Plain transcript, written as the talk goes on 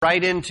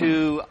Right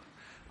into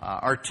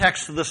our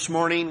text this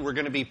morning. We're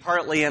going to be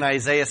partly in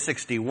Isaiah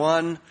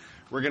 61.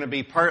 We're going to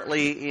be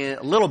partly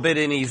a little bit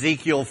in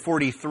Ezekiel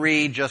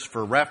 43 just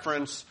for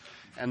reference.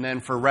 And then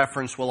for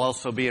reference, we'll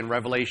also be in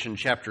Revelation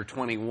chapter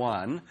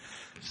 21.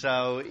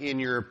 So in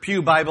your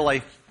Pew Bible,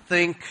 I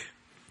think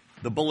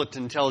the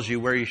bulletin tells you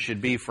where you should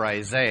be for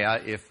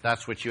Isaiah, if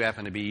that's what you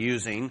happen to be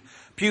using.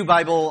 Pew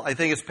Bible, I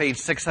think it's page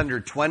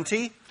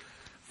 620.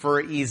 For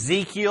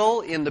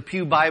Ezekiel, in the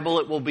Pew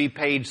Bible, it will be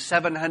page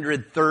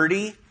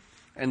 730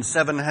 and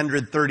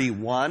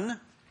 731.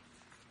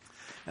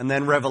 And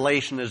then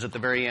Revelation is at the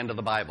very end of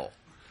the Bible.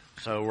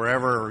 So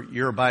wherever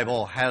your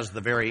Bible has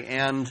the very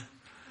end,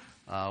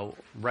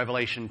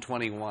 Revelation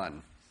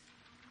 21.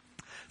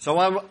 So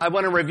I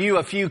want to review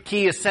a few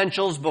key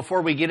essentials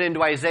before we get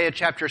into Isaiah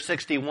chapter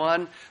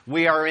 61.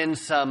 We are in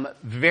some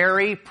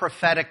very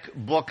prophetic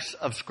books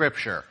of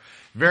Scripture.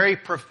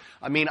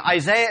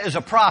 Isaiah is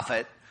a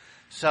prophet.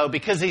 So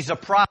because he's a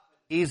prophet,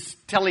 he's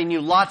telling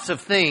you lots of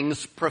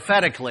things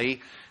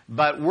prophetically,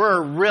 but we're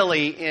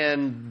really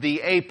in the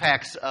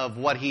apex of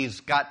what he's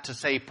got to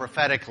say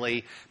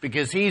prophetically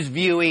because he's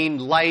viewing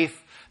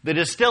life that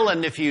is still in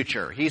the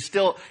future. He's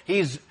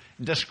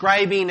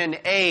describing an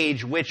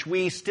age which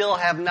we still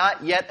have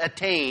not yet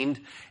attained,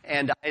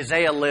 and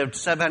Isaiah lived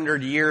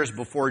 700 years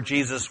before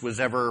Jesus was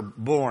ever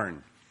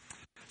born.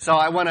 So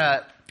I want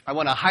to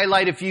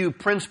highlight a few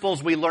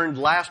principles we learned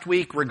last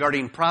week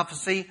regarding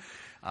prophecy.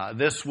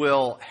 This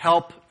will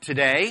help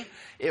today.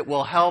 It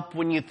will help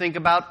when you think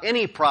about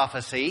any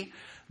prophecy,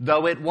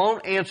 though it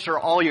won't answer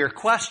all your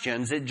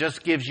questions. It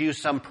just gives you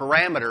some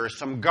parameters,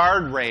 some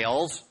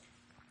guardrails,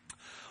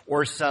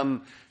 or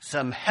some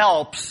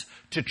helps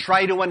to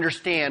try to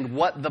understand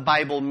what the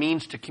Bible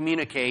means to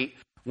communicate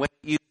when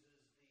it uses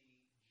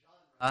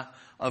the genre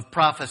of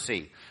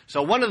prophecy.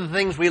 So one of the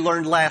things we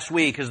learned last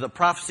week is that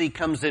prophecy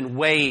comes in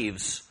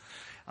waves.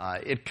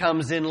 It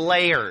comes in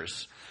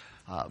layers.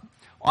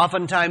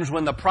 Oftentimes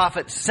when the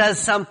prophet says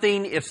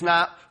something, it's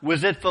not,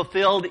 was it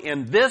fulfilled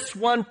in this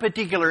one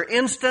particular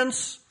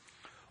instance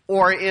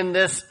or in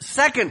this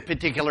second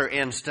particular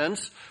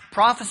instance?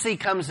 Prophecy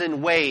comes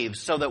in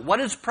waves so that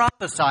what is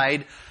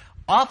prophesied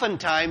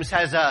oftentimes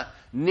has a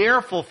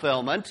near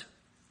fulfillment.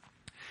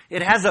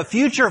 It has a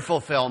future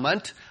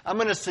fulfillment. I'm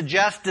going to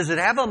suggest, does it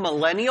have a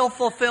millennial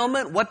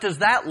fulfillment? What does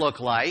that look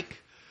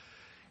like?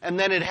 And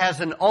then it has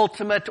an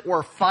ultimate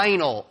or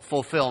final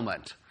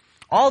fulfillment.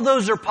 All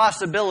those are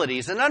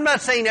possibilities. And I'm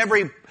not saying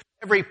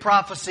every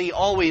prophecy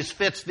always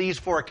fits these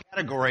four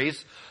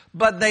categories,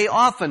 but they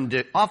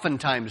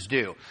oftentimes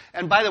do.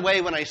 And by the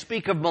way, when I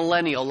speak of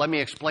millennial, let me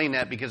explain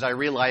that because I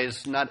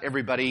realize not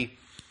everybody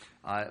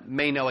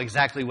may know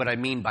exactly what I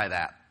mean by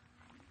that.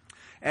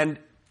 And,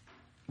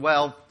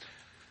 well,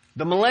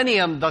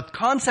 the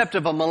concept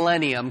of a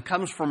millennium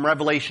comes from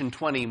Revelation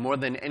 20 more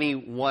than any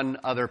one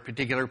other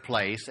particular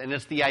place. And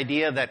it's the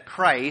idea that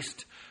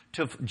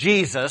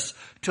Jesus,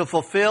 to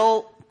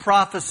fulfill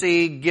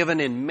prophecy given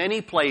in many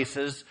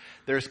places,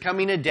 there's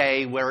coming a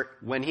day where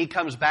when he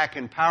comes back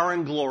in power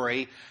and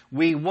glory,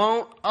 we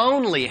won't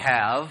only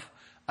have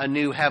a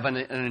new heaven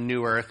and a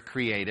new earth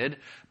created,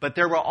 but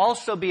there will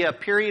also be a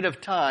period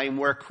of time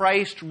where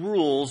Christ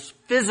rules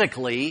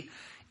physically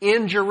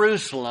in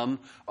Jerusalem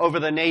over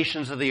the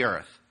nations of the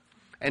earth.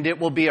 And it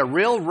will be a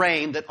real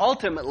reign that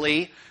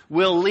ultimately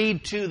will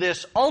lead to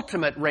this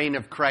ultimate reign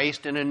of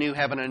Christ in a new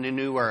heaven and a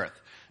new earth.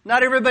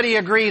 Not everybody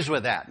agrees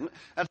with that.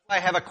 That's why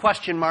I have a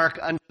question mark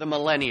under the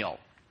millennial.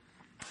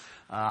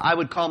 I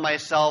would call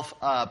myself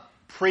a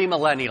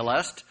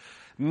premillennialist,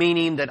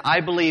 meaning that I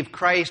believe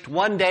Christ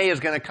one day is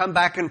going to come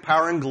back in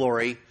power and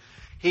glory.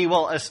 He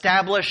will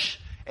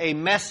establish a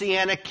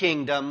messianic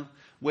kingdom,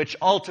 which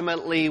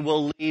ultimately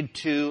will lead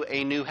to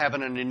a new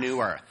heaven and a new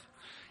earth.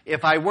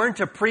 If I weren't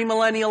a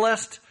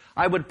premillennialist,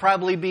 I would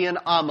probably be an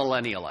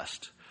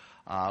amillennialist,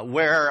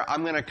 where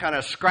I'm going to kind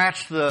of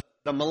scratch the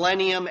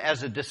millennium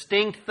as a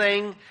distinct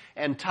thing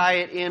and tie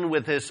it in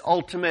with this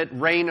ultimate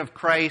reign of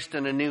Christ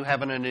and a new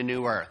heaven and a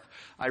new earth.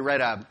 I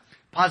read a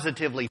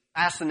positively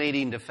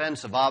fascinating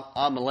defense of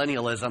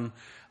amillennialism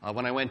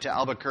when I went to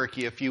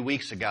Albuquerque a few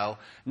weeks ago.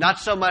 Not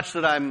so much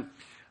that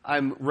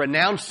I'm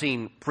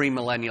renouncing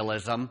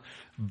premillennialism,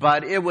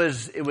 but it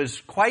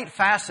was quite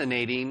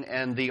fascinating,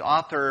 and the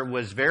author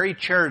was very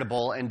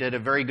charitable and did a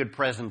very good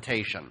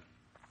presentation.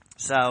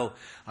 So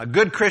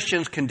good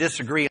Christians can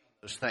disagree on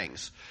those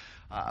things.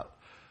 A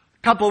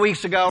couple of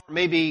weeks ago, or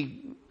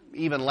maybe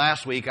even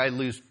last week, I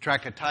lose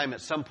track of time at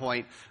some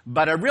point,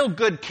 but a real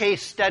good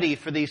case study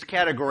for these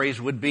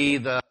categories would be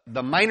the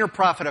minor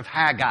prophet of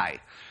Haggai.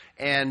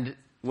 And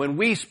when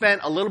we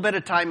spent a little bit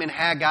of time in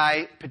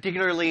Haggai,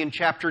 particularly in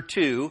chapter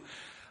 2,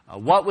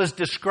 what was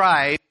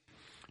described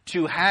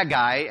to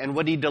Haggai and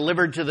what he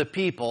delivered to the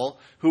people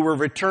who were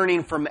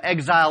returning from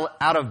exile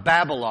out of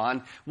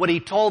Babylon, what he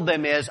told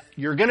them is,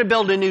 you're going to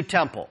build a new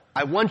temple.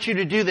 I want you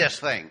to do this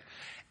thing.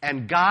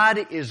 And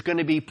God is going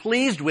to be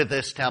pleased with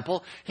this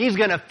temple. He's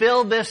going to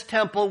fill this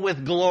temple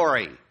with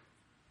glory.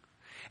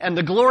 And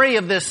the glory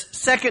of this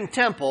second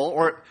temple,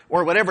 or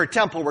whatever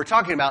temple we're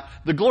talking about,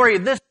 the glory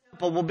of this temple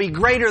temple will be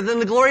greater than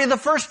the glory of the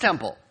first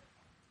temple.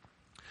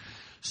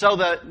 So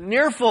the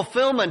near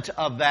fulfillment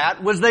of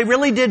that was they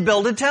really did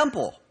build a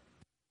temple.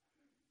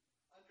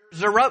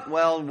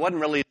 Well, it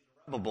wasn't really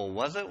Zerubbabel,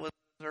 was it? Was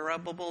it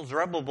Zerubbabel?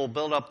 Zerubbabel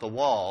built up the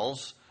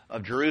walls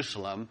of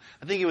Jerusalem.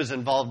 I think he was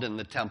involved in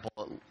the temple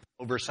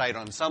oversight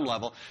on some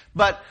level.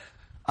 But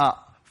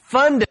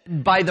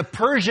funded by the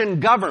Persian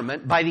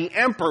government, by the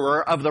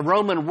emperor of the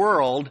Roman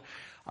world,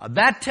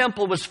 that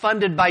temple was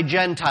funded by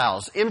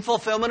Gentiles in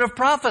fulfillment of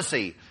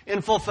prophecy,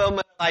 in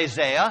fulfillment of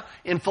Isaiah,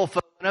 in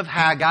fulfillment of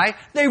Haggai.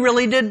 They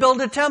really did build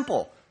a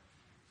temple.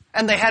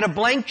 And they had a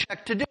blank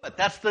check to do it.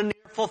 That's the near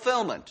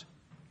fulfillment.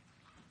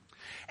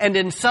 And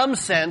in some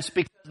sense,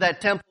 because that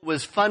temple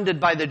was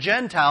funded by the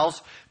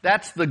Gentiles,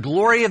 that's the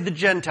glory of the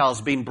Gentiles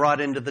being brought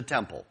into the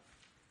temple.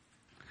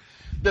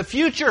 The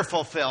future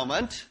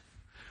fulfillment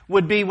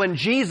would be when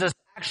Jesus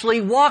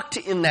actually walked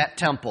in that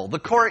temple, the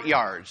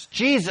courtyards.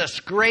 Jesus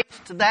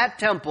graced that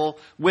temple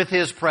with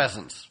His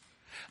presence.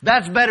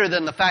 That's better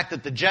than the fact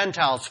that the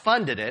Gentiles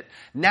funded it.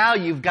 Now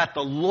you've got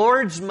the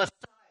Lord's Messiah,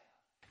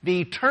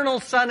 the eternal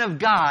Son of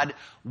God,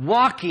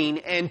 walking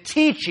and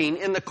teaching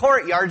in the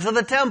courtyards of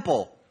the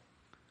temple.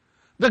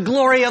 The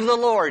glory of the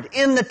Lord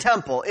in the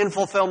temple in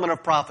fulfillment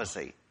of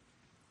prophecy.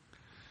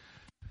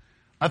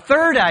 A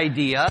third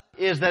idea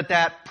is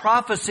that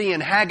prophecy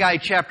in Haggai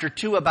chapter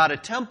 2 about a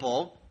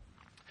temple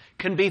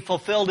can be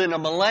fulfilled in a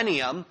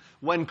millennium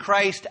when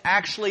Christ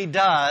actually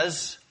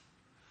does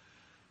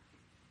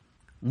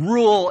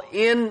rule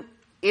in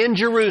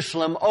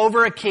Jerusalem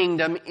over a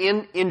kingdom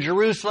in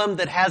Jerusalem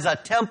that has a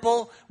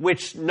temple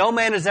which no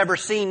man has ever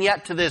seen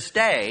yet to this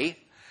day.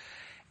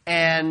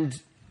 And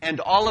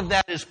all of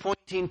that is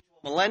pointing to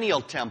a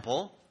millennial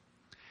temple.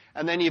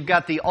 And then you've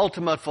got the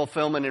ultimate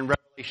fulfillment in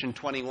Revelation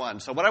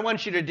 21. So what I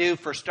want you to do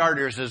for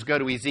starters is go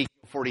to Ezekiel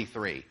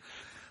 43.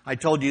 I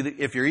told you that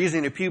if you're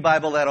using a Pew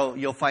Bible,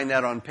 you'll find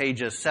that on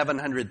pages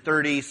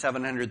 730,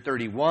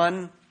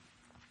 731.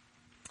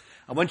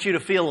 I want you to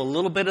feel a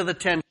little bit of the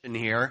tension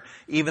here,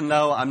 even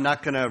though I'm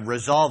not going to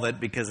resolve it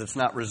because it's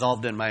not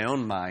resolved in my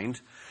own mind.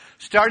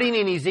 Starting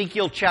in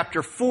Ezekiel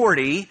chapter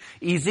 40,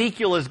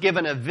 Ezekiel is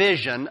given a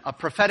vision, a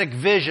prophetic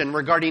vision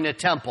regarding a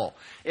temple.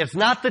 It's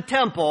not the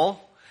temple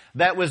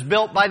that was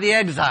built by the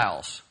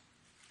exiles.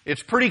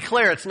 It's pretty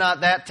clear it's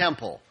not that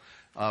temple,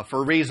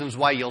 for reasons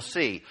why you'll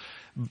see.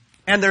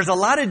 And there's a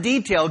lot of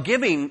detail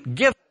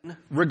given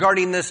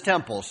regarding this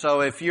temple.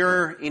 So if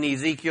you're in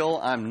Ezekiel,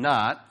 I'm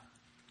not.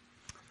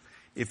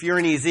 If you're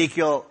in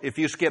Ezekiel, if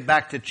you skip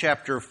back to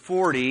chapter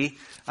 40,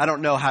 I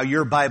don't know how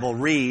your Bible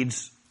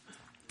reads,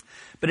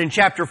 but in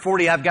chapter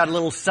 40 I've got a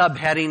little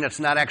subheading that's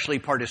not actually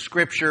part of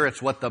Scripture.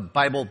 It's what the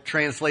Bible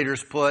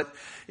translators put.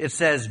 It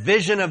says,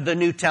 Vision of the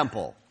New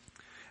Temple.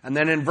 And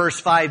then in verse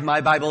 5,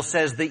 my Bible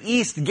says, the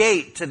east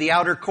gate to the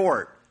outer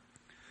court.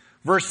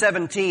 Verse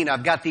 17,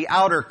 I've got the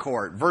outer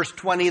court. Verse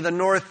 20, the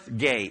north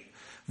gate.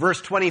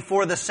 Verse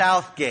 24, the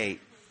south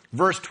gate.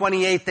 Verse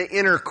 28, the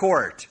inner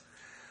court.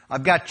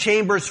 I've got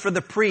chambers for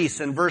the priests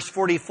in verse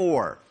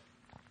 44.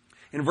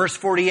 In verse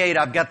 48,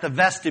 I've got the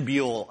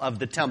vestibule of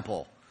the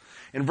temple.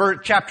 In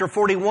chapter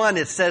 41,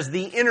 it says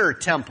the inner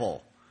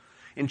temple.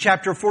 In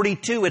chapter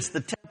 42, it's the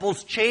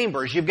temple's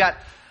chambers. You've got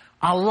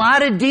a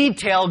lot of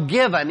detail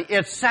given.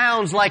 It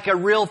sounds like a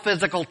real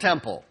physical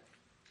temple.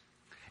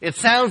 It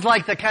sounds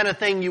like the kind of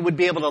thing you would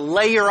be able to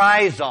lay your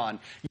eyes on.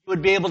 You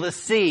would be able to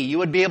see. You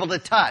would be able to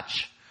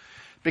touch.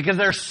 Because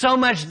there's so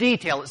much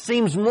detail. It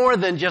seems more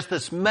than just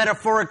this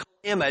metaphorical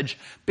image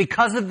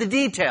because of the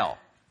detail.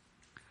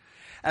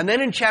 And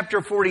then in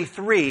chapter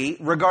 43,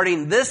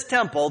 regarding this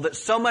temple that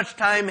so much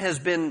time has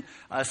been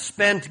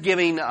spent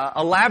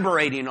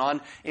elaborating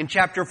on, in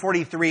chapter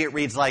 43 it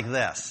reads like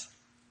this.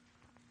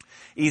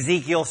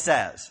 Ezekiel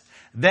says,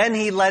 Then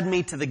he led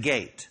me to the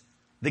gate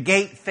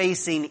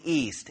facing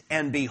east,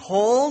 and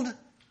behold,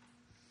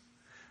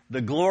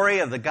 the glory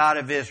of the God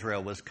of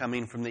Israel was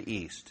coming from the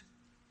east.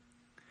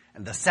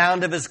 And the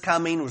sound of his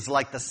coming was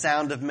like the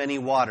sound of many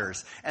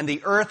waters, and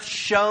the earth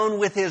shone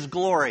with his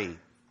glory.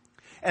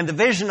 And the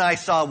vision I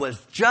saw was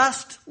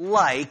just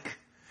like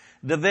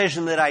the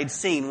vision that I'd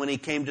seen when he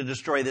came to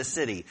destroy the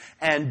city,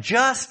 and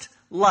just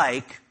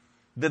like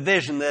the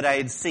vision that I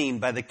had seen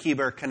by the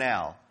Kibar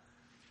Canal.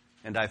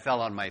 And I fell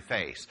on my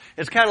face.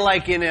 It's kind of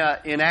like in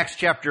Acts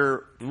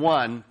chapter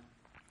 1,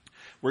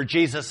 where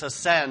Jesus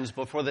ascends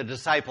before the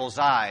disciples'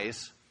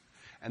 eyes,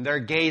 and they're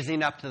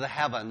gazing up to the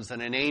heavens,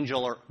 and an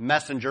angel or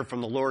messenger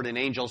from the Lord, an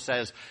angel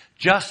says,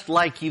 just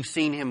like you've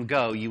seen him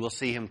go, you will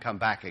see him come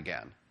back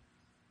again.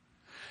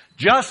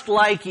 Just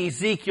like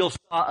Ezekiel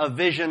saw a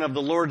vision of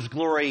the Lord's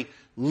glory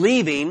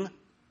leaving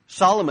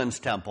Solomon's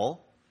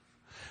temple,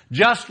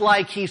 just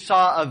like he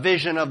saw a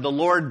vision of the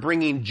Lord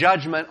bringing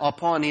judgment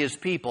upon his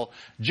people,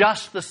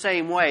 just the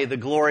same way the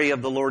glory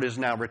of the Lord is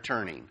now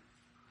returning.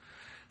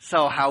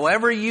 So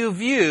however you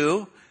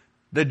view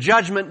the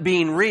judgment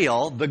being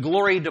real, the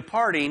glory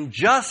departing,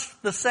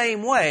 just the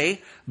same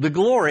way the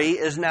glory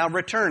is now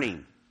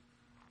returning.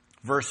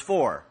 Verse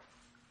 4.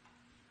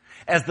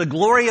 as the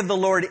glory of the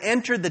Lord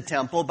entered the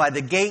temple by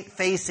the gate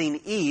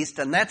facing east,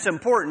 and that's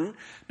important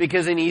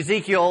because in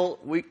Ezekiel,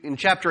 in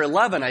chapter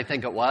 11, I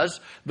think it was,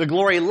 the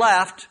glory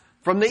left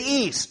from the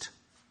east.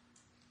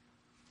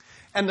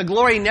 And the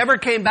glory never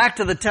came back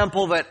to the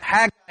temple that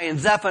Haggai and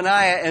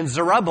Zephaniah and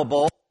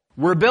Zerubbabel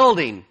were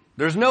building.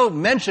 There's no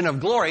mention of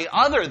glory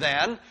other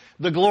than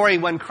the glory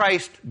when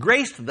Christ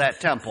graced that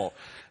temple.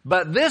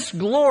 But this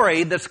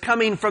glory that's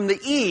coming from the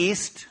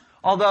east,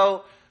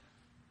 although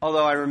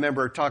I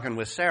remember talking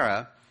with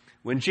Sarah,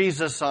 when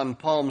Jesus on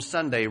Palm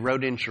Sunday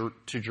rode into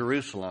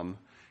Jerusalem,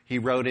 he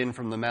rode in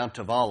from the Mount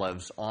of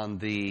Olives on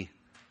the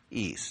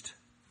east.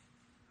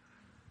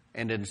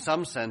 And in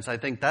some sense, I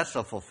think that's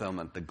a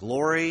fulfillment. The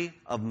glory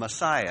of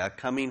Messiah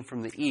coming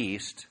from the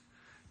east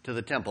to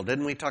the temple.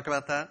 Didn't we talk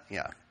about that?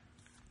 Yeah.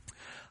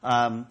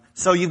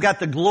 So you've got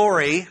the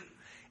glory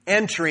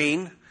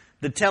entering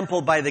the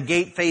temple by the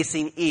gate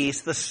facing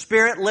east. The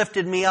Spirit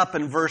lifted me up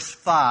in verse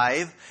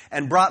 5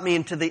 and brought me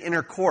into the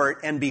inner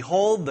court. And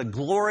behold, the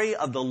glory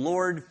of the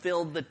Lord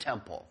filled the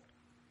temple,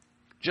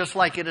 just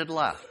like it had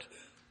left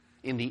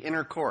in the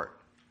inner court.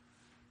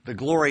 The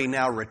glory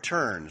now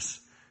returns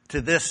to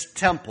this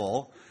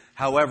temple,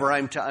 however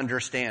I'm to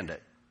understand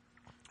it.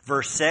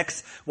 Verse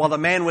 6, while the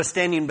man was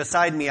standing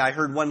beside me, I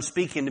heard one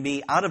speaking to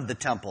me out of the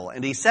temple.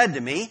 And he said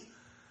to me,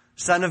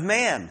 Son of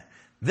man,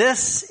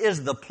 this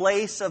is the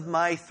place of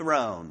my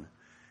throne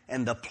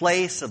and the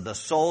place of the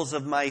soles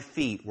of my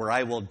feet, where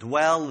I will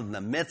dwell in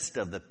the midst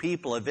of the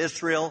people of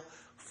Israel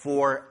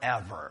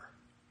forever.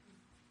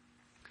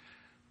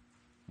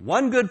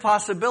 One good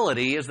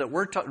possibility is that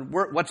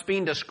what's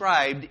being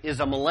described is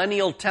a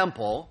millennial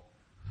temple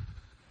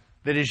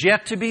that is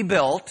yet to be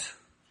built,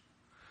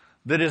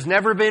 that has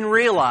never been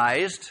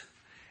realized,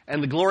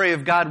 and the glory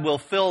of God will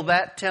fill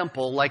that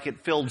temple like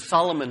it filled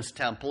Solomon's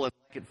temple and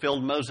like it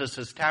filled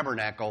Moses'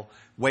 tabernacle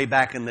way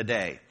back in the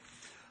day.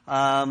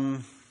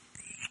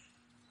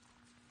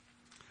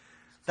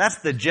 That's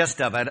the gist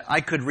of it.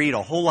 I could read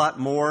a whole lot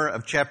more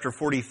of chapter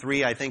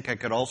 43. I think I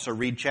could also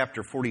read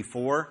chapter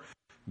 44,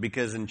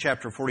 because in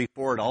chapter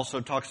 44 it also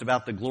talks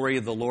about the glory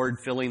of the Lord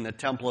filling the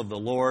temple of the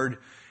Lord,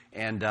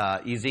 and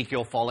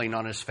Ezekiel falling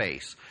on his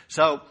face.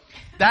 So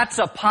that's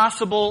a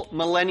possible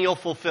millennial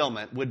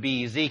fulfillment, would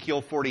be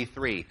Ezekiel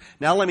 43.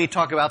 Now let me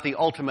talk about the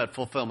ultimate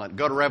fulfillment.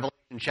 Go to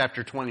Revelation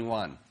chapter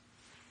 21.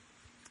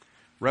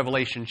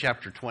 Revelation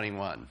chapter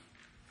 21.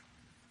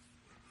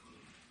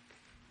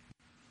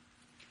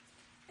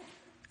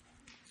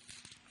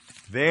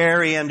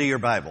 Very end of your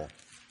Bible.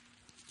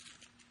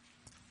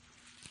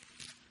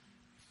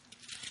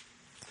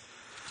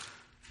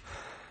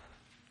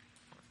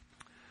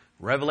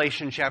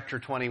 Revelation chapter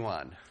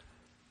 21.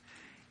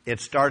 It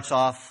starts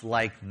off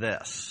like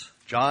this.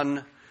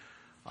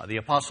 The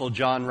Apostle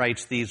John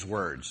writes these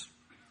words.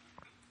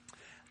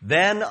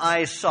 Then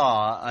I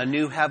saw a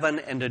new heaven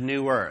and a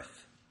new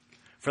earth.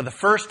 For the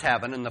first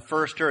heaven and the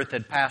first earth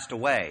had passed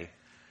away,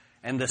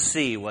 and the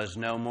sea was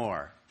no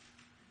more.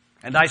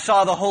 And I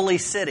saw the holy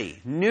city,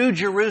 New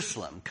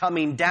Jerusalem,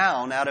 coming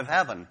down out of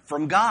heaven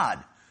from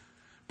God,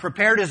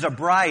 prepared as a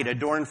bride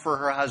adorned for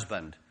her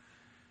husband.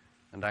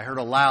 And I heard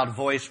a loud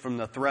voice from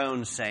the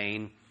throne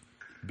saying,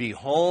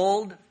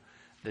 Behold,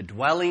 the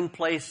dwelling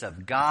place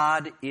of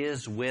God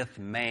is with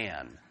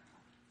man.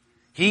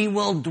 He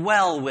will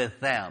dwell with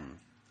them,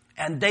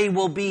 and they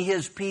will be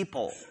his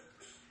people.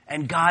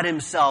 And God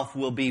himself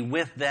will be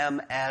with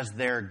them as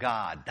their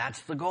God.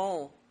 That's the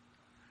goal.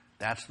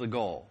 That's the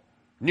goal.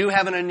 New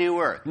heaven and new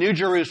earth. New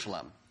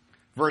Jerusalem.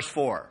 Verse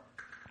 4.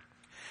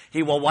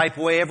 He will wipe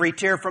away every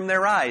tear from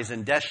their eyes,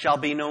 and death shall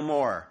be no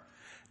more.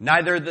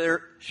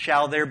 Neither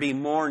shall there be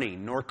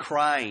mourning, nor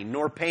crying,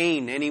 nor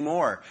pain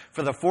anymore,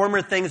 for the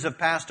former things have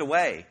passed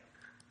away.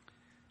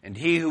 And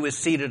he who is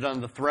seated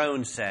on the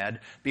throne said,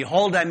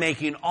 Behold, I'm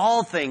making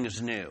all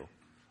things new.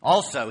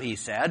 Also, he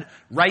said,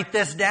 Write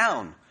this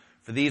down,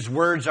 for these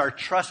words are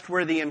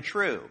trustworthy and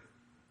true.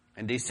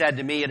 And he said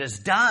to me, It is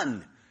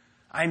done.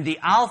 I'm the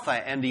Alpha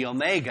and the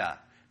Omega,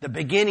 the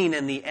beginning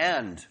and the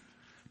end.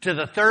 To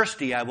the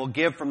thirsty I will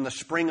give from the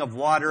spring of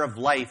water of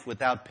life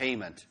without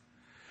payment.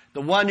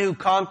 The one who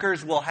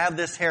conquers will have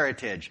this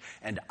heritage,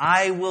 and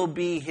I will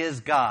be his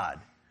God,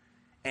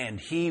 and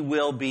he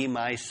will be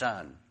my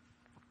son.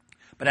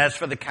 But as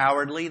for the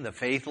cowardly, the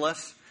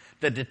faithless,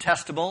 the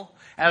detestable,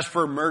 as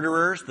for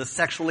murderers, the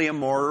sexually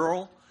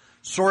immoral,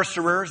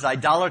 sorcerers,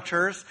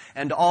 idolaters,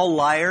 and all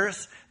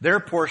liars, their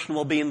portion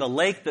will be in the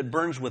lake that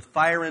burns with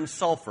fire and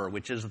sulfur,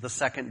 which is the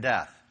second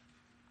death.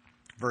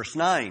 Verse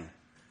 9.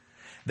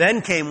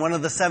 Then came one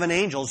of the seven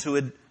angels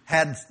who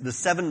had the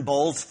seven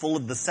bowls full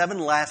of the seven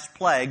last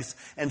plagues,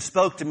 and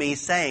spoke to me,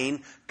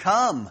 saying,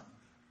 Come,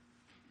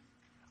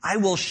 I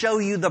will show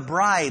you the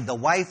bride, the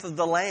wife of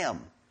the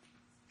Lamb.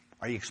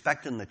 Are you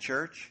expecting the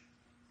church?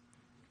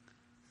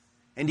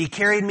 And he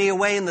carried me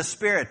away in the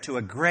Spirit to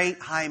a great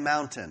high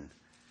mountain,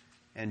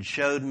 and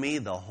showed me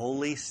the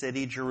holy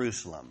city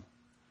Jerusalem,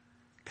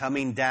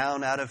 coming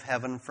down out of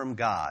heaven from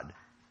God,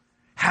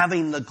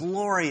 having the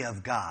glory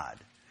of God,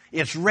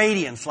 its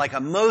radiance like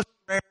a most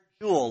rare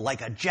jewel,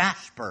 like a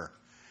jasper,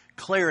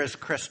 clear as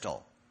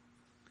crystal.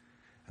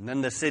 And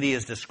then the city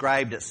is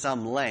described at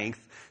some length.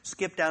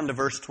 Skip down to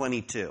verse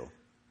 22.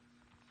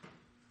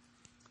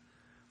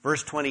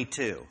 Verse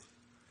 22.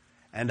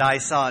 And I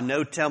saw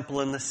no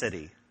temple in the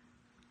city,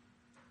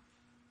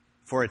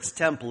 for its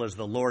temple is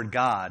the Lord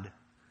God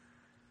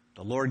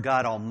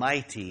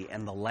Almighty,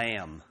 and the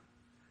Lamb.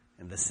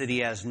 And the city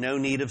has no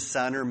need of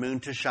sun or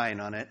moon to shine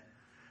on it,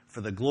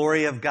 for the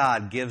glory of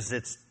God gives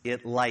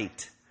it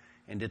light,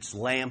 and its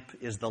lamp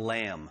is the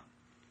Lamb.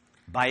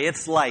 By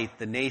its light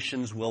the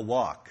nations will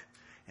walk,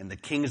 and the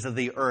kings of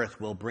the earth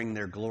will bring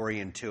their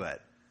glory into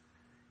it.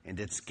 And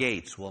its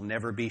gates will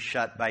never be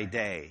shut by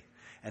day,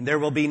 and there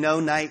will be no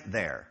night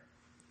there.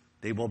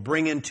 They will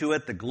bring into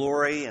it the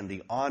glory and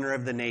the honor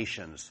of the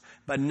nations,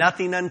 but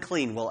nothing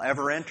unclean will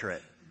ever enter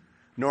it,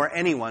 nor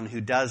anyone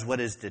who does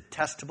what is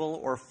detestable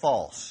or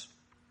false,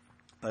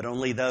 but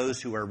only those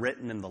who are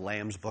written in the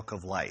Lamb's book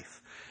of life.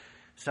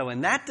 So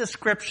in that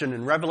description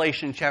in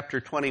Revelation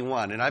chapter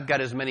 21, and I've got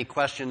as many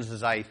questions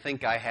as I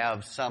think I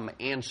have some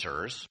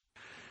answers,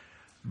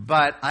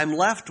 but I'm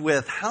left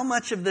with how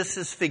much of this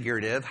is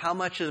figurative, how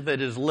much of it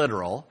is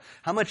literal,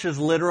 how much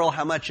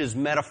is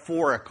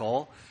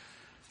metaphorical.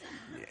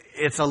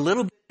 It's a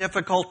little bit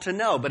difficult to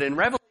know, but in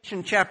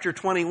Revelation chapter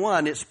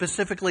 21, it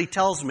specifically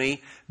tells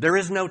me there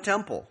is no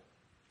temple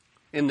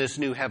in this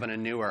new heaven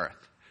and new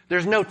earth.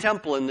 There's no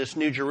temple in this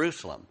new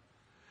Jerusalem,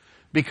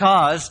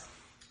 because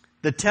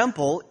the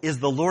temple is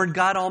the Lord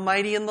God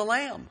Almighty and the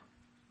Lamb.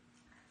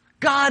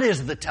 God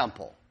is the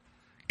temple.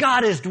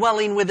 God is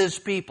dwelling with His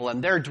people,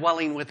 and they're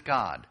dwelling with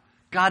God.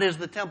 God is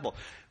the temple.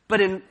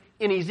 But in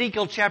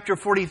Ezekiel chapter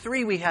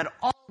 43, we had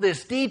all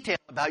this detail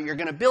about you're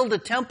going to build a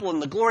temple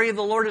and the glory of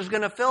the Lord is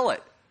going to fill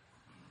it.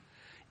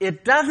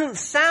 It doesn't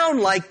sound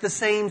like the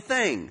same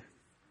thing.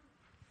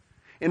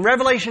 In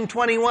Revelation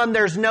 21,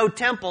 there's no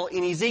temple.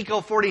 In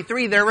Ezekiel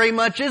 43, there very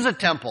much is a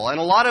temple. And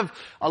a lot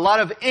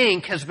of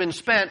ink has been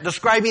spent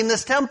describing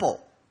this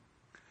temple.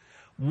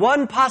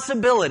 One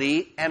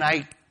possibility, and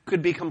I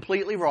could be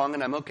completely wrong,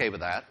 and I'm okay with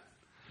that.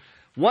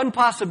 One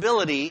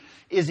possibility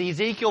is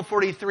Ezekiel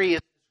 43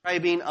 is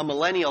describing a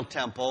millennial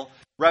temple.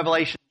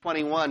 Revelation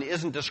 21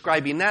 isn't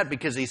describing that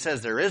because he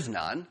says there is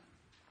none.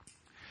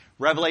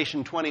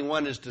 Revelation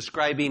 21 is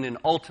describing an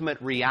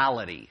ultimate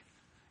reality.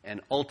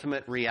 An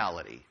ultimate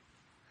reality.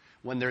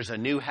 When there's a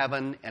new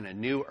heaven and a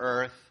new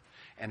earth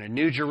and a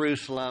new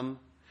Jerusalem,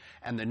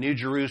 and the new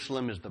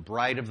Jerusalem is the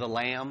bride of the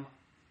Lamb.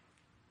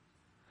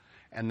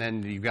 And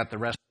then you've got the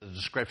rest of the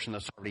description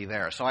that's already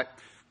there. So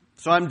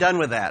I'm done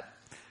with that,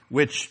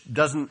 which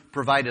doesn't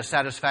provide a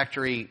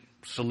satisfactory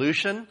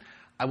solution.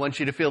 I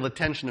want you to feel the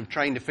tension of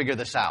trying to figure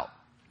this out.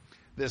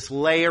 This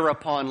layer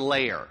upon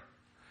layer.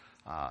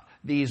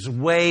 These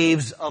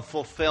waves of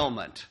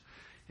fulfillment.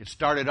 It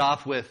started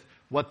off with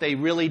what they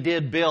really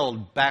did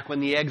build back when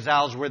the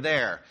exiles were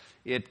there.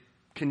 It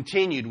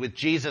continued with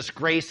Jesus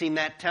gracing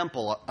that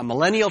temple. A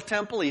millennial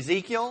temple,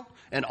 Ezekiel.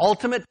 An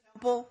ultimate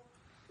temple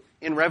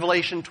in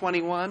Revelation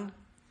 21.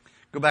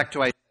 Go back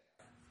to Isaiah.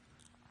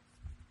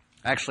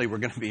 Actually, we're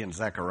going to be in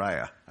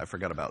Zechariah. I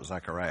forgot about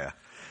Zechariah.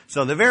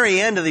 So the very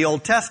end of the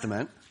Old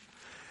Testament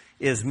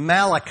is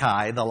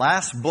Malachi. The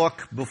last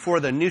book before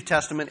the New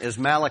Testament is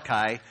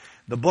Malachi.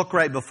 The book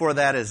right before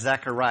that is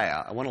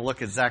Zechariah. I want to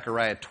look at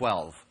Zechariah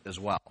 12 as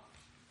well.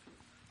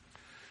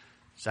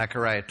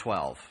 Zechariah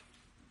 12.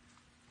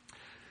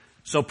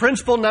 So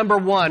principle number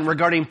one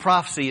regarding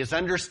prophecy is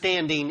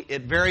understanding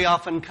it very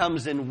often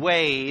comes in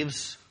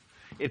waves.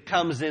 It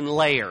comes in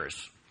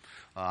layers.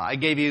 I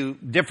gave you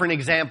different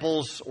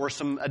examples or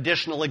some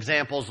additional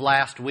examples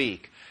last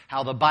week.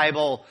 How the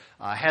Bible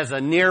has a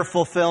near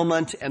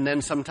fulfillment and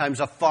then sometimes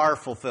a far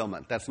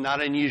fulfillment. That's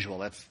not unusual.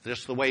 That's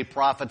just the way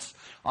prophets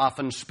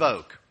often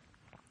spoke.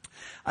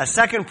 A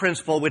second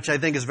principle, which I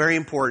think is very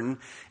important,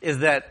 is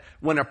that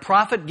when a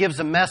prophet gives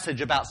a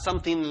message about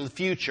something in the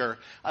future,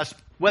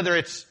 whether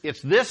it's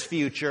this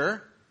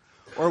future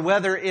or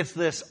whether it's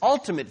this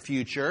ultimate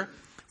future,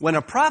 when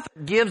a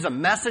prophet gives a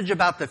message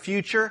about the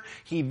future,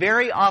 he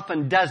very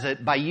often does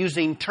it by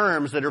using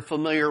terms that are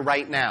familiar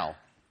right now.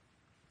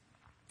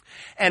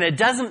 And it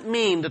doesn't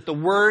mean that the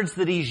words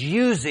that he's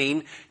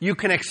using, you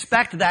can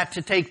expect that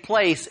to take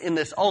place in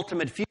this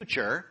ultimate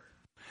future.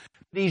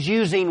 He's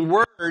using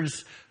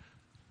words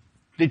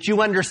that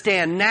you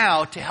understand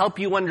now to help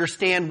you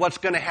understand what's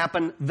going to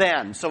happen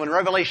then. So in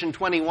Revelation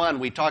 21,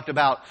 we talked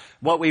about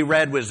what we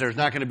read was there's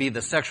not going to be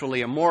the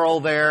sexually immoral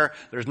there.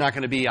 There's not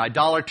going to be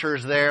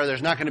idolaters there.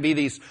 There's not going to be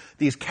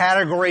these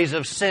categories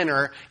of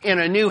sinner in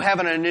a new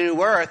heaven and a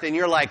new earth. And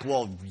you're like,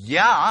 well,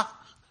 yeah,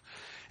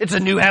 it's a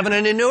new heaven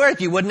and a new earth.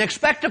 You wouldn't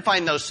expect to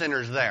find those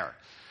sinners there.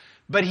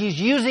 But he's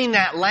using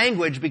that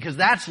language because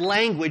that's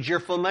language you're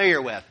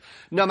familiar with.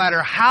 No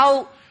matter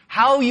how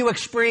you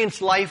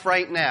experience life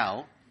right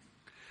now,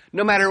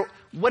 no matter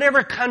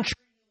whatever country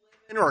you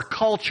live in or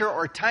culture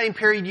or time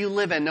period you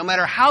live in, no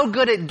matter how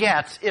good it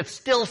gets, it's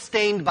still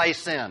stained by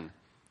sin.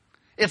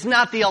 It's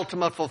not the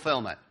ultimate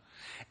fulfillment.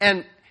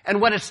 And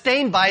what it's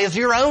stained by is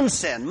your own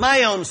sin,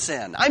 my own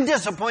sin. I'm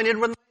disappointed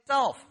with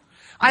myself.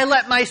 I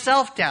let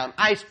myself down.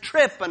 I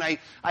trip and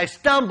I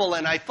stumble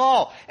and I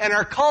fall. And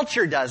our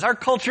culture does. Our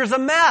culture's a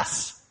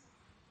mess.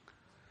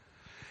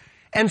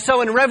 And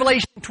so in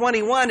Revelation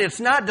 21,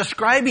 it's not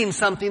describing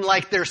something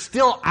like they're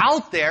still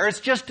out there. It's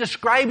just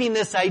describing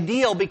this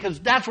ideal because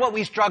that's what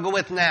we struggle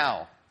with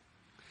now.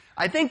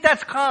 I think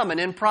that's common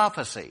in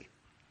prophecy.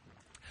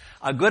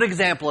 A good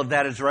example of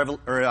that is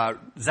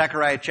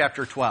Zechariah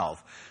chapter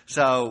 12.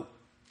 So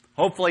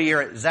hopefully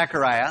you're at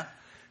Zechariah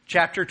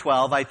chapter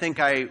 12. I think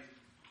I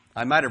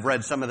might have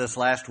read some of this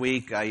last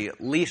week. I at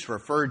least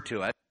referred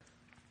to it.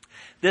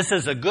 This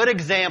is a good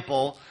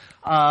example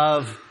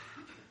of,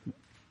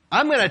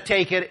 I'm going to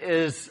take it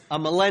as a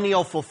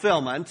millennial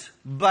fulfillment,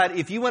 but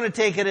if you want to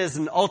take it as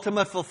an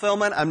ultimate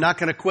fulfillment, I'm not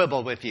going to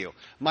quibble with you.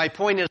 My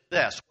point is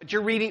this.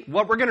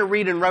 What we're going to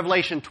read in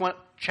Revelation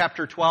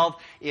chapter 12,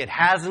 it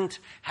hasn't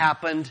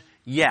happened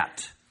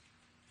yet.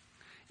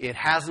 It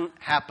hasn't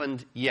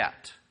happened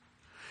yet.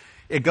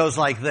 It goes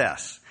like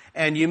this.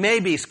 And you may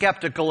be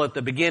skeptical at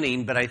the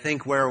beginning, but I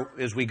think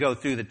as we go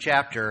through the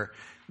chapter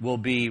will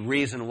be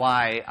reason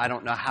why I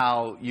don't know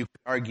how you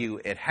could argue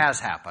it has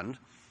happened.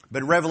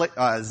 But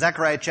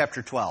Zechariah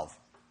chapter 12.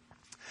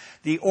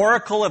 The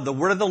oracle of the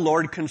word of the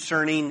Lord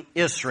concerning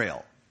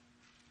Israel.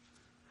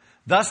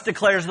 Thus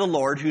declares the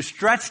Lord, who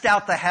stretched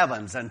out the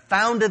heavens and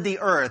founded the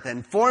earth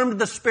and formed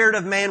the spirit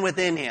of man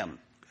within him.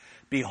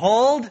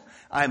 Behold,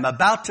 I am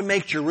about to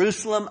make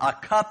Jerusalem a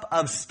cup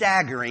of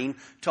staggering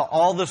to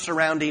all the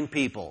surrounding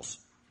peoples.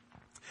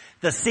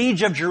 The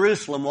siege of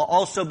Jerusalem will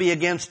also be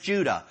against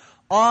Judah.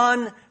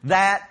 On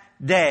that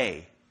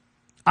day,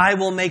 I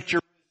will make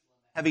Jerusalem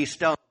a heavy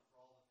stone.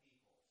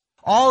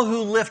 All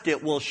who lift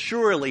it will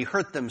surely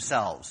hurt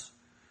themselves,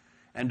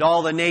 and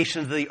all the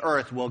nations of the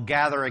earth will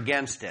gather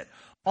against it.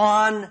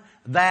 On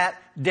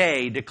that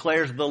day,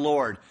 declares the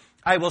Lord,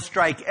 I will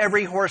strike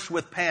every horse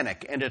with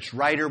panic and its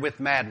rider with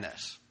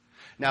madness.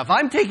 Now, if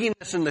I'm taking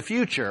this in the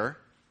future,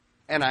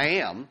 and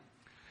I am,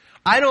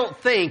 I don't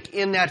think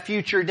in that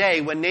future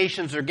day when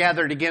nations are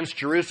gathered against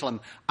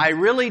Jerusalem, I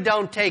really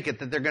don't take it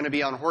that they're going to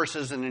be on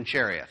horses and in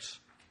chariots.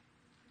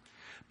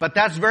 But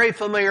that's very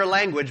familiar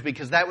language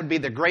because that would be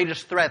the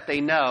greatest threat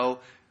they know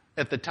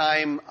at the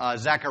time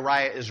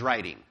Zechariah is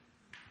writing.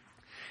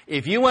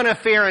 If you want to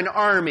fear an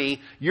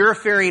army, you're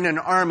fearing an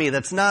army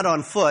that's not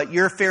on foot.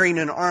 You're fearing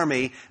an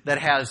army that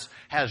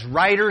has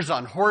riders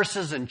on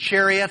horses and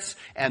chariots,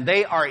 and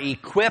they are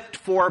equipped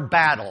for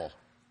battle.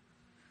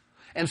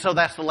 And so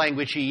that's the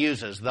language he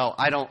uses, though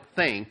I don't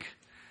think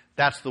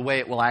that's the way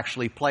it will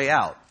actually play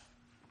out.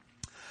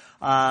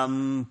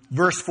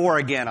 Verse 4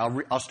 again,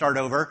 I'll start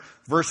over.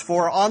 Verse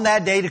 4, on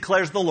that day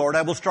declares the Lord,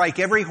 I will strike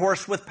every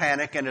horse with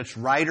panic and its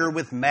rider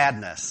with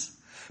madness.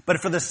 But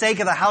for the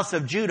sake of the house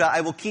of Judah,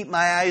 I will keep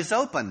my eyes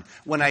open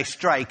when I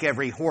strike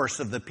every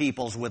horse of the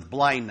peoples with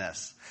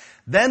blindness.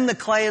 Then the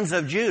clans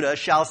of Judah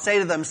shall say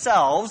to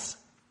themselves,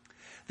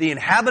 the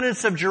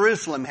inhabitants of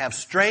Jerusalem have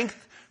strength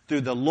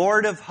through the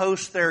Lord of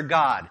hosts their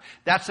God.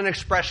 That's an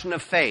expression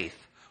of faith,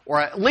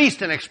 or at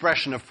least an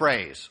expression of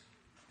praise.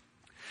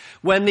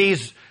 When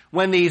these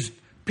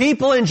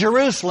people in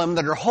Jerusalem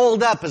that are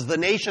holed up as the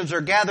nations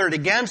are gathered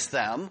against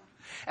them,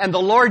 and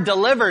the Lord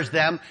delivers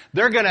them,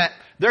 they're gonna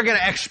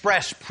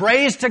express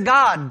praise to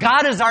God.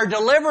 God is our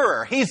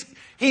deliverer.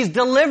 He's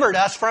delivered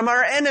us from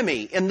our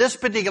enemy in this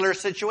particular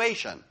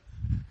situation.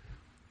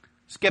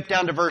 Skip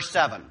down to verse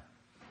 7.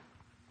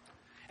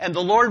 And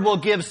the Lord will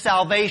give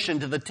salvation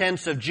to the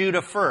tents of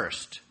Judah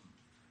first,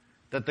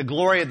 that the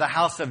glory of the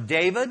house of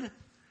David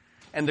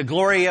and the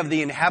glory of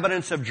the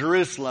inhabitants of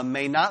Jerusalem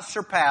may not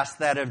surpass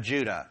that of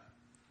Judah.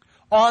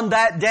 On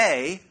that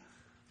day,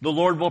 the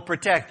Lord will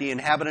protect the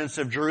inhabitants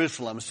of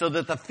Jerusalem, so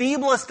that the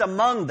feeblest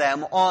among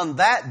them on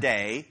that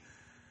day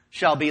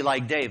shall be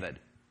like David,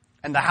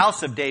 and the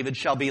house of David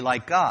shall be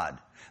like God,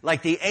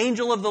 like the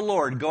angel of the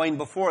Lord going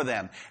before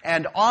them.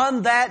 And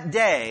on that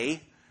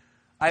day,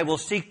 I will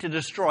seek to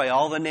destroy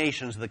all the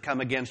nations that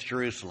come against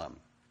Jerusalem.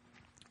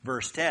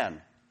 Verse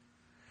 10,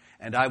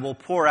 and I will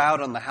pour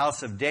out on the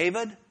house of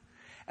David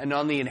and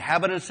on the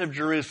inhabitants of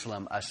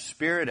Jerusalem a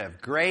spirit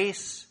of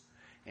grace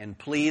and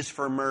pleas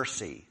for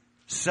mercy,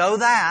 so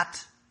that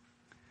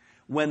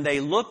when they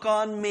look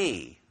on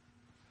me,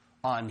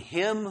 on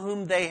him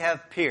whom they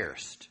have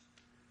pierced,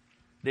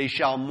 they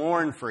shall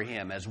mourn for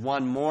him as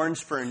one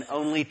mourns for an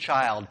only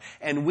child,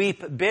 and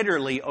weep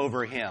bitterly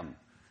over him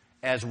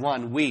as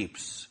one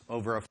weeps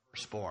over a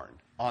firstborn.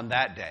 On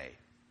that day.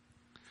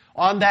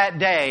 On that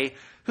day,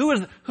 who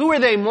are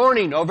they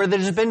mourning over that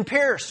has been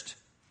pierced?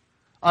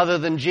 Other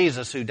than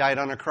Jesus, who died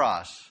on a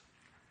cross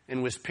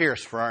and was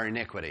pierced for our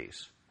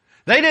iniquities.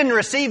 They didn't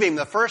receive him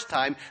the first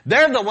time.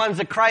 They're the ones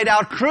that cried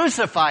out,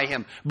 crucify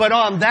him. But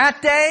on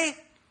that day,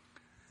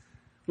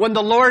 when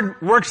the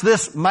Lord works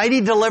this mighty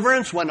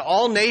deliverance, when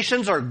all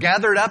nations are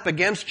gathered up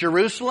against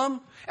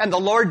Jerusalem, and the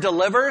Lord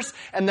delivers,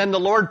 and then the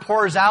Lord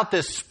pours out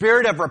this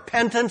spirit of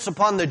repentance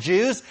upon the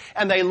Jews,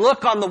 and they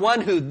look on the one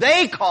who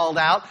they called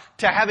out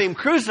to have him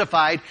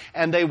crucified,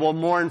 and they will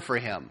mourn for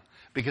him,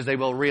 because they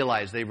will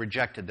realize they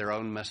rejected their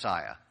own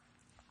Messiah.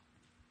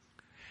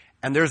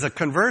 And there's a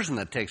conversion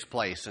that takes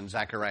place in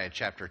Zechariah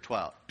chapter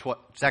 12,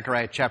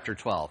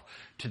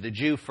 to the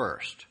Jew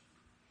first,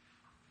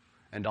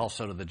 and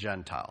also to the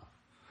Gentile.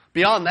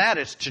 Beyond that,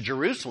 it's to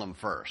Jerusalem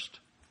first,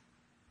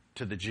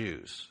 to the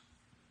Jews,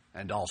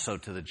 and also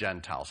to the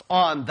Gentiles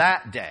on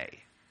that day.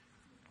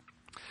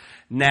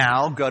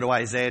 Now, go to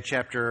Isaiah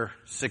chapter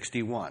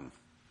 61.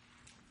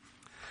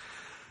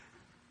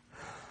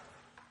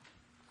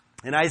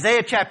 In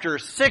Isaiah chapter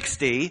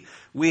 60,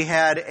 we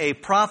had a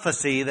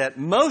prophecy that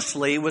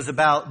mostly was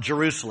about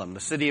Jerusalem, the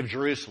city of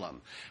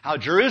Jerusalem. How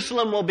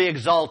Jerusalem will be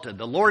exalted.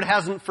 The Lord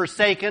hasn't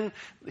forsaken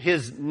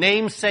His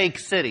namesake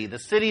city, the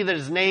city that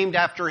is named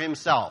after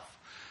Himself.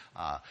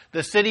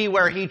 The city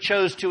where He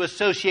chose to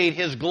associate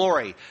His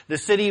glory. The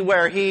city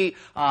where He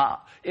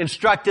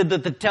instructed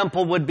that the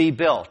temple would be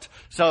built.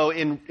 So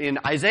in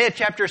Isaiah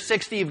chapter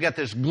 60, you've got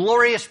this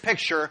glorious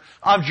picture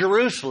of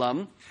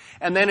Jerusalem.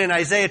 And then in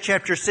Isaiah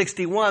chapter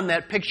 61,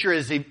 that picture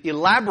is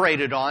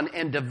elaborated on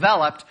and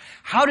developed.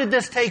 How did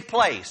this take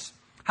place?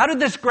 How did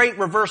this great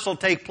reversal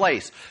take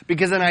place?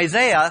 Because in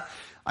Isaiah,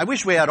 I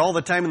wish we had all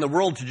the time in the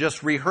world to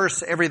just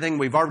rehearse everything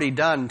we've already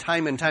done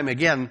time and time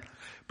again.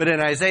 But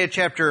in Isaiah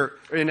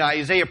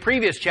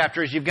previous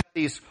chapters, you've got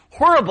these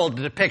horrible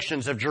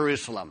depictions of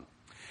Jerusalem.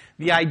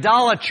 The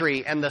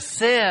idolatry and the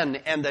sin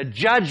and the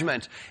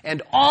judgment,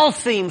 and all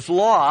seems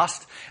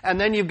lost. And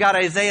then you've got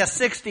Isaiah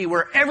 60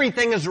 where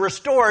everything is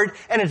restored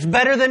and it's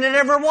better than it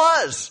ever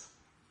was.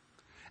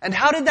 And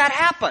how did that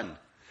happen?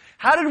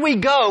 How did we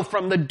go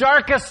from the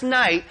darkest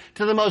night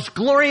to the most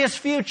glorious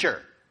future?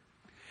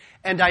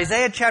 And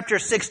Isaiah chapter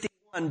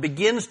 61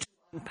 begins to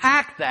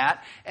unpack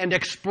that and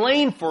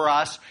explain for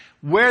us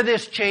where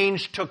this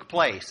change took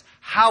place,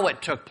 how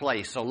it took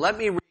place. So let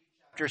me read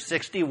chapter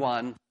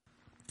 61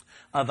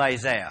 of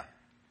Isaiah.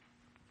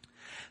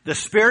 The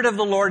Spirit of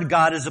the Lord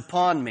God is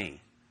upon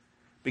me,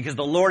 because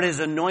the Lord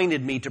has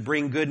anointed me to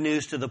bring good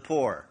news to the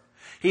poor.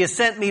 He has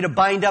sent me to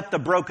bind up the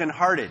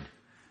brokenhearted,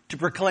 to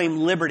proclaim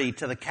liberty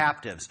to the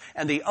captives,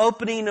 and the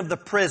opening of the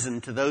prison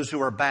to those who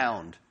are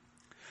bound,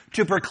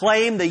 to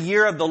proclaim the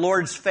year of the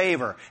Lord's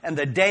favor and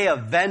the day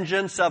of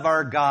vengeance of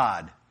our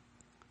God,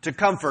 to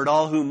comfort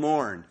all who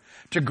mourn,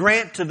 to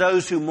grant to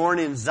those who mourn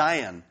in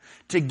Zion,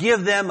 to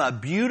give them a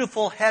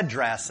beautiful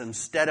headdress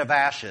instead of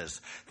ashes,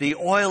 the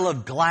oil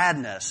of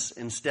gladness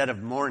instead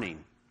of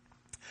mourning,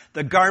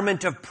 the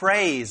garment of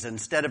praise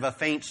instead of a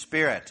faint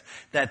spirit,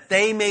 that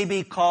they may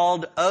be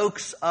called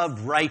oaks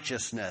of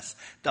righteousness,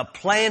 the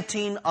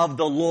planting of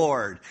the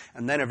Lord.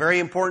 And then a very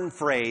important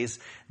phrase,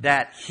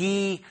 that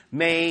He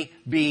may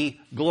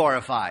be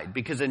glorified.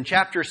 Because in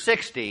chapter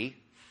 60,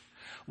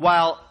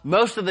 while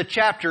most of the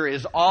chapter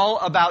is all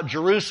about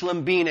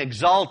Jerusalem being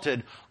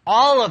exalted,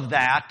 all of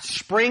that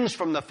springs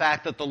from the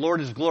fact that the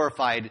Lord is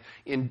glorified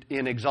in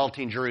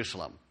exalting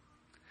Jerusalem.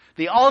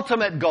 The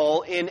ultimate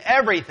goal in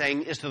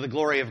everything is to the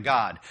glory of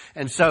God.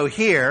 And so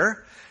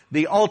here,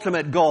 the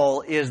ultimate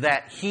goal is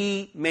that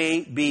He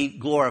may be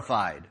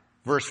glorified.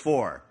 Verse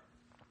 4.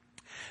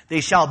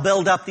 They shall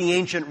build up the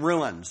ancient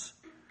ruins.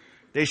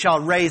 They shall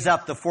raise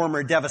up the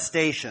former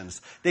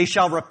devastations. They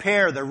shall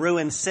repair the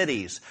ruined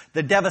cities,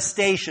 the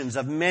devastations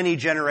of many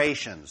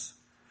generations.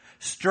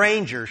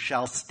 Strangers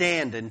shall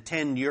stand and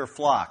tend your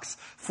flocks.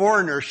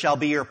 Foreigners shall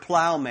be your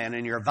plowmen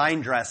and your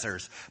vine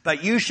dressers.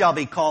 But you shall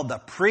be called the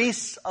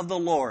priests of the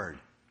Lord.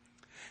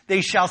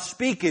 They shall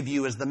speak of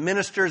you as the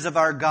ministers of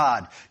our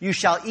God. You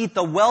shall eat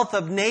the wealth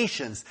of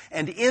nations,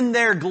 and in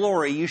their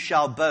glory you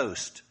shall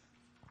boast.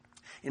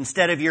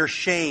 Instead of your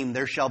shame,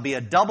 there shall be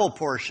a double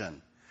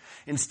portion.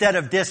 Instead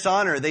of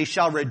dishonor, they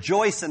shall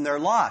rejoice in their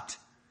lot.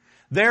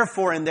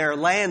 Therefore, in their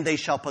land they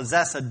shall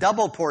possess a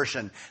double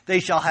portion. They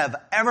shall have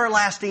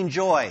everlasting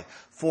joy.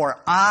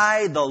 For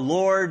I, the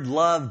Lord,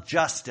 love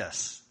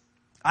justice.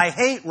 I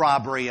hate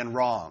robbery and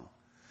wrong.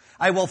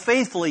 I will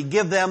faithfully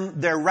give them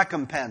their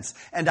recompense,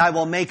 and I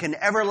will make an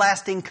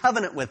everlasting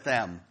covenant with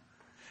them.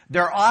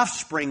 Their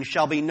offspring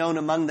shall be known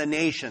among the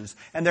nations,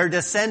 and their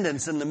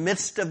descendants in the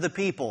midst of the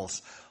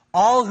peoples.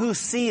 All who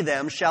see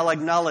them shall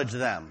acknowledge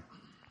them,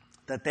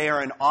 that they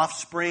are an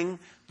offspring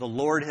the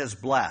Lord has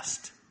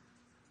blessed.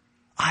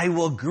 I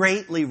will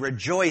greatly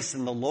rejoice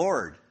in the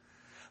Lord.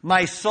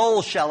 My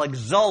soul shall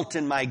exult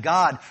in my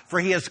God, for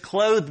He has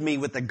clothed me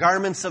with the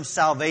garments of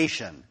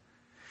salvation.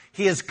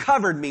 He has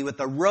covered me with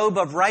the robe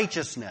of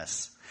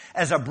righteousness,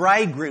 as a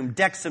bridegroom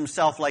decks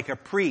himself like a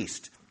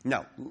priest.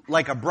 No,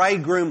 like a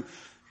bridegroom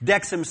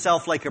decks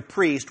himself like a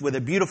priest with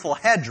a beautiful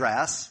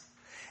headdress,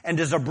 and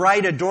as a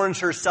bride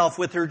adorns herself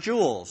with her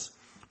jewels.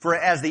 For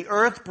as the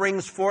earth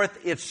brings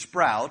forth its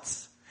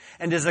sprouts,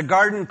 and as a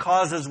garden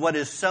causes what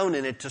is sown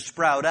in it to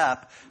sprout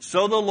up,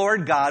 so the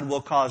Lord God will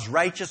cause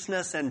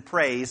righteousness and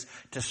praise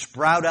to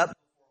sprout up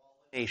before all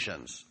the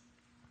nations.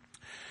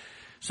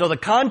 So the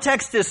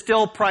context is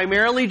still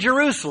primarily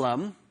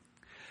Jerusalem,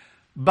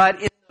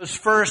 but in those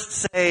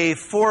first, say,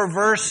 3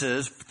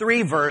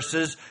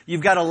 verses,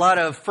 you've got a lot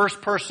of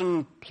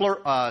first-person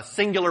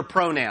singular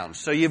pronouns.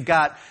 So you've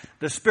got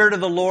the Spirit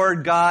of the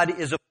Lord God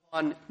is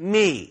upon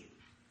me,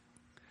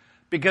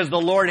 because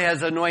the Lord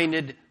has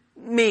anointed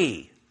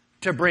me.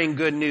 to bring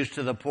good news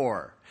to the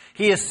poor.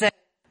 He has sent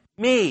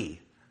me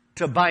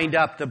to bind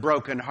up the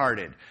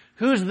brokenhearted.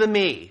 Who's the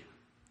me?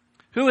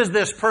 Who is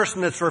this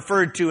person that's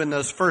referred to in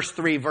those first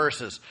 3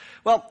 verses?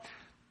 Well,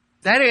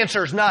 that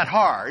answer is not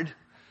hard.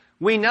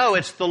 We know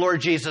it's the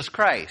Lord Jesus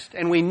Christ.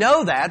 And we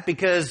know that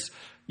because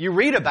you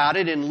read about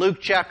it in Luke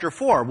chapter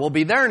 4. We'll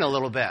be there in a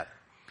little bit.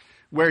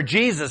 Where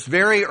Jesus,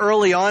 very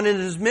early on in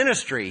his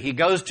ministry, he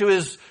goes to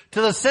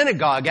the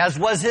synagogue, as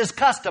was his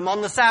custom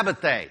on the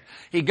Sabbath day.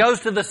 He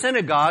goes to the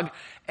synagogue,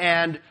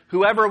 and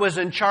whoever was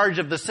in charge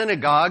of the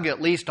synagogue, at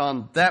least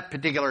on that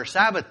particular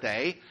Sabbath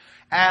day,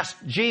 asked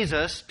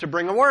Jesus to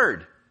bring a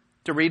word,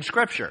 to read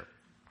Scripture.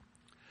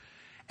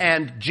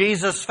 And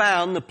Jesus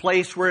found the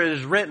place where it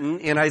is written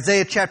in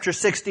Isaiah chapter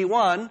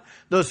 61,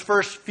 those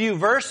first few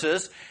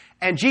verses,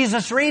 and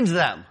Jesus reads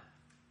them.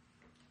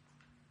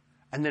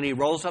 And then he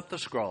rolls up the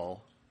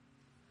scroll,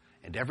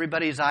 and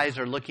everybody's eyes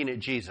are looking at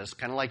Jesus,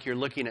 kind of like you're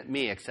looking at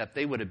me, except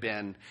they would have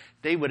been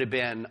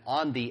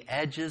on the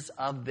edges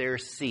of their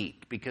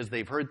seat because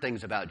they've heard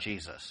things about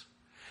Jesus.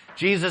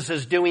 Jesus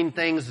is doing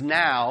things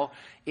now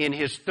in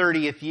his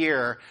 30th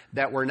year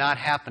that were not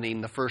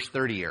happening the first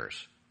 30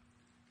 years.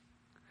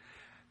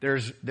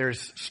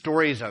 There's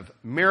stories of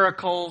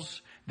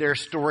miracles,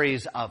 there's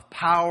stories of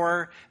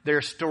power,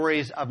 there's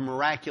stories of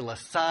miraculous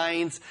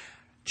signs.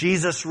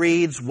 Jesus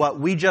reads what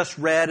we just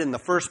read in the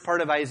first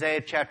part of Isaiah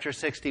chapter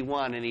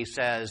 61, and he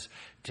says,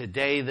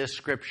 "Today this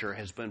scripture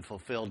has been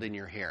fulfilled in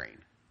your hearing."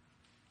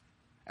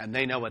 And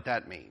they know what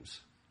that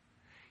means.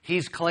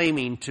 He's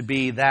claiming to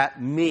be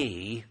that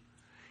me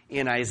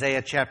in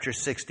Isaiah chapter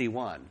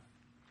 61.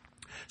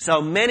 So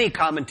many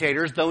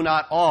commentators, though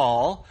not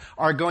all,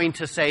 are going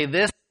to say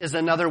this is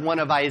another one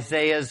of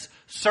Isaiah's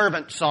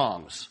servant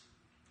songs.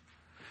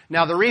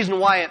 Now, the reason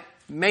why it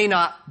may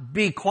not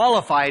be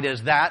qualified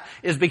as that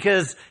is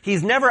because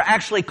he's never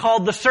actually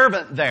called the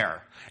servant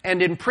there.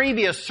 And in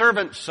previous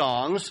servant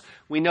songs,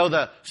 we know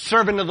the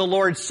servant of the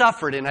Lord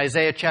suffered in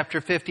Isaiah chapter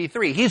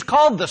 53. He's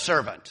called the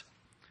servant.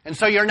 And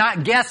so you're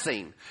not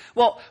guessing.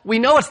 Well, we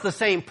know it's the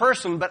same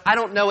person, but I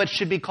don't know it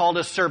should be called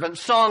a servant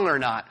song or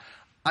not.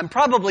 I'm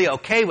probably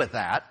okay with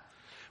that,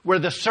 where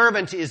the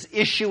servant is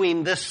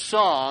issuing this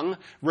song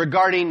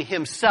regarding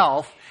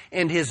himself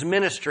and his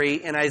ministry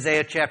in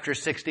Isaiah chapter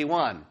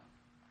 61.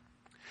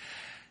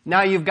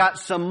 Now you've got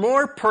some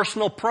more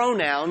personal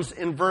pronouns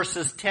in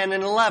verses 10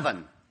 and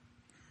 11.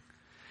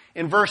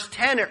 In verse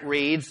 10 it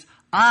reads,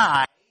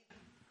 "I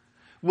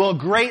will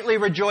greatly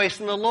rejoice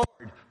in the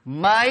Lord.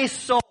 My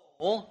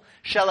soul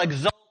shall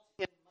exult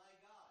in my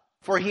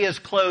God. For he has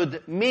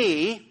clothed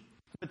me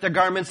with the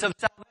garments of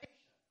salvation.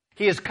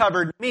 He has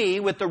covered me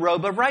with the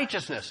robe of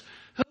righteousness."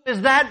 Who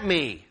is that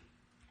me?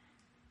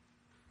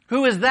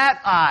 Who is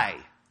that I?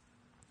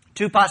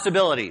 2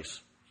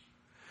 possibilities.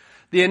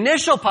 The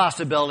initial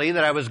possibility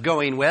that I was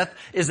going with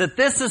is that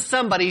this is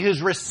somebody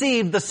who's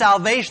received the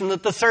salvation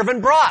that the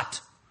servant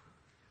brought.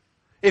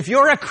 If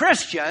you're a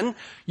Christian,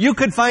 you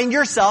could find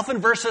yourself in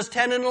verses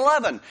 10 and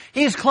 11.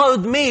 He's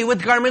clothed me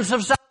with garments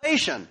of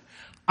salvation.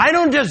 I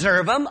don't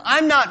deserve them.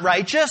 I'm not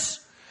righteous.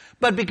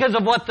 But because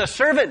of what the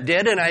servant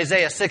did in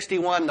Isaiah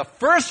 61, the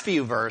first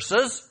few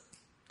verses,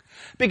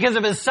 because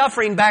of his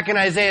suffering back in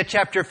Isaiah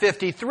chapter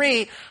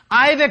 53,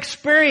 I've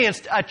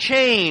experienced a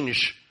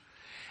change.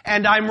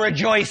 And I'm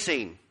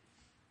rejoicing.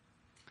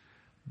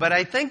 But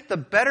I think the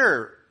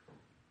better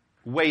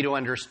way to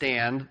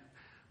understand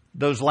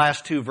those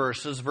last 2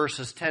 verses,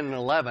 verses 10 and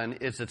 11,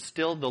 is it's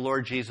still the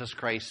Lord Jesus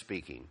Christ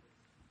speaking.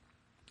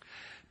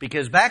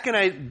 Because back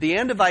in the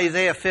end of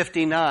Isaiah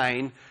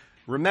 59,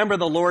 remember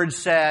the Lord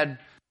said,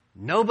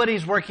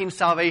 "Nobody's working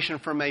salvation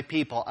for my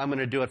people. I'm going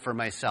to do it for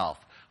myself.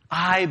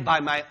 I, by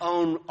my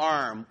own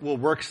arm, will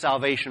work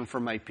salvation for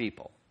my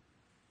people."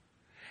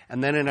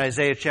 And then in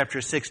Isaiah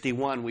chapter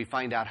 61, we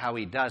find out how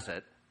he does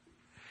it.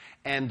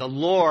 And the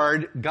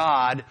Lord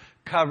God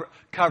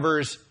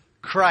covers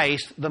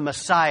Christ, the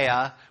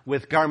Messiah,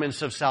 with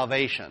garments of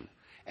salvation.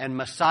 And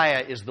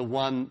Messiah is the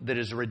one that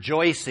is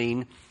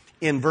rejoicing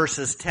in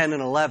verses 10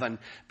 and 11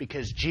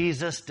 because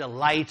Jesus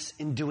delights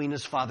in doing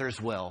his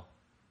Father's will.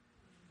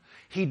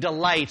 He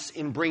delights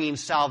in bringing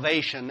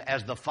salvation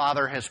as the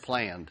Father has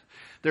planned.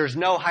 There's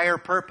no higher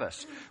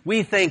purpose.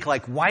 We think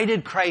like, why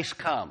did Christ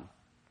come?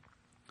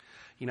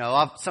 You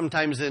know,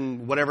 sometimes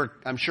in whatever,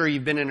 I'm sure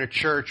you've been in a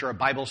church or a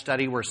Bible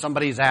study where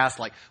somebody's asked,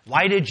 like,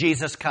 why did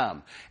Jesus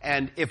come?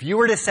 And if you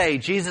were to say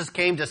Jesus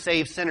came to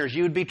save sinners,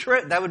 you would be true.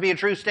 That would be a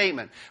true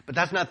statement. But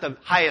that's not the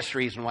highest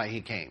reason why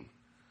he came.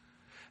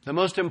 The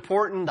most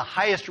important, the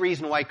highest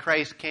reason why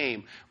Christ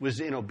came was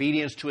in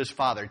obedience to his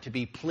Father, to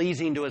be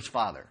pleasing to his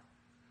Father,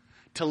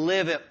 to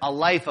live a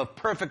life of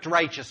perfect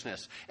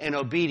righteousness and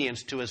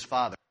obedience to his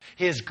Father.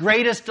 His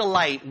greatest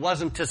delight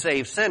wasn't to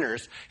save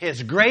sinners.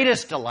 His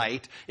greatest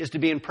delight is to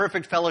be in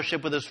perfect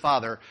fellowship with his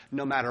Father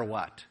no matter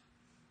what.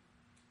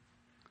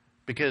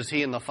 Because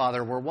he and the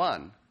Father were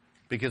one.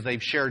 Because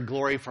they've shared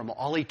glory from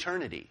all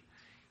eternity.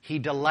 He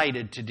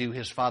delighted to do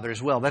his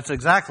Father's will. That's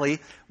exactly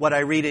what I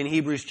read in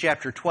Hebrews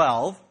chapter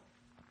 12,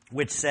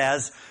 which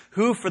says,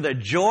 "Who for the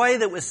joy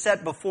that was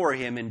set before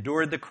him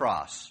endured the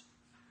cross,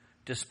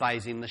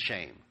 despising the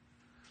shame.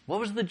 What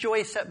was the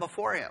joy set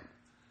before him?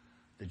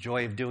 The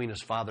joy of doing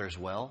his Father's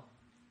will,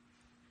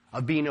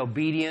 of being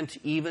obedient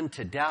even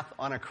to death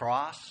on a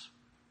cross,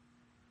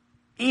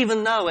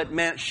 even though it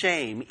meant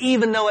shame,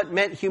 even though it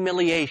meant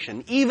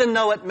humiliation, even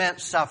though it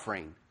meant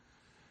suffering.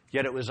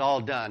 Yet it was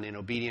all done in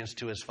obedience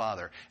to his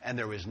Father. And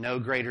there was no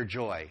greater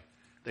joy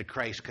that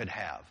Christ could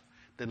have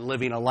than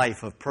living a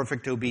life of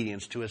perfect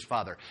obedience to his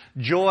Father.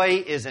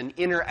 Joy is an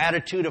inner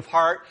attitude of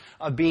heart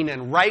of being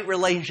in right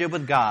relationship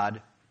with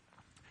God,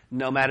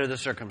 no matter the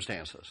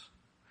circumstances.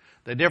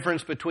 The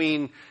difference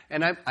between,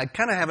 and I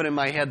kind of have it in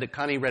my head that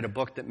Connie read a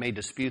book that may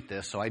dispute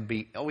this, so I'd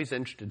be always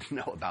interested to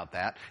know about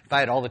that. If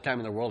I had all the time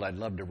in the world, I'd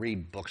love to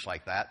read books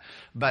like that.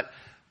 But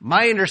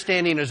my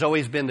understanding has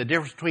always been the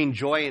difference between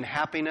joy and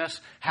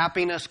happiness.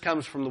 Happiness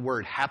comes from the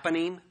word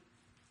happening,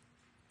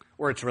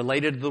 or it's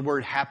related to the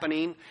word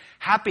happening.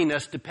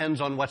 Happiness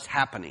depends on what's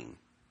happening.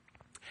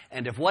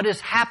 And if what is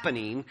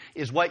happening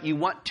is what you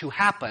want to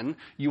happen,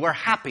 you are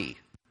happy.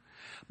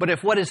 But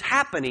if what is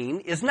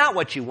happening is not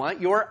what you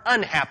want, you're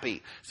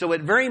unhappy. So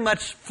it very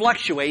much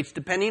fluctuates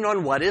depending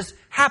on what is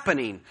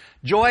happening.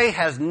 Joy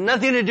has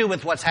nothing to do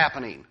with what's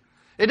happening.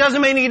 It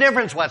doesn't make any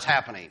difference what's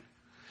happening.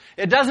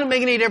 It doesn't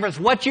make any difference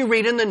what you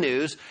read in the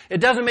news.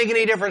 It doesn't make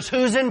any difference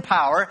who's in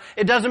power.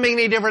 It doesn't make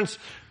any difference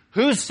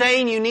who's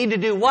saying you need to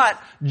do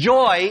what.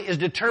 Joy is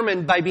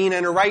determined by being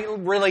in a right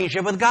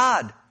relationship with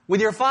God, with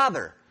your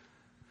Father.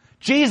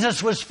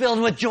 Jesus was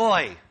filled with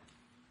joy.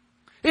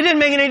 It didn't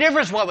make any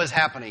difference what was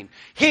happening.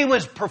 He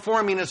was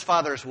performing his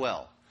Father's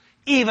will,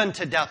 even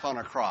to death on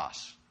a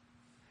cross.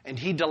 And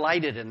he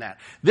delighted in that.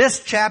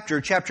 This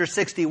chapter, chapter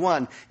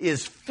 61,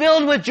 is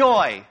filled with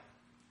joy.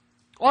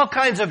 All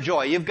kinds of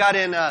joy. You've got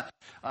in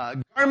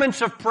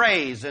garments of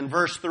praise in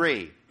verse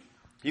 3.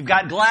 You've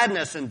got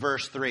gladness in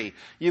verse 3.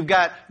 You've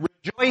got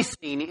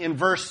rejoicing in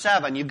verse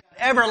 7. You've got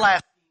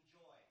everlasting joy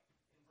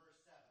in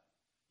verse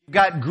 7. You've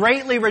got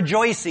greatly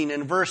rejoicing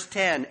in verse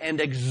 10 and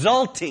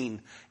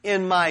exulting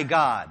in my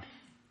God.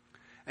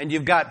 And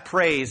you've got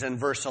praise in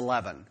verse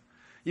 11.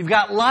 You've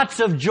got lots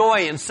of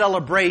joy and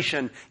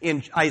celebration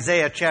in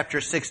Isaiah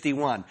chapter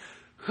 61.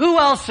 Who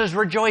else is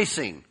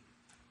rejoicing?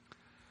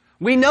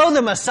 We know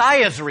the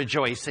Messiah is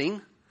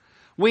rejoicing.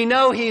 We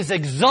know he's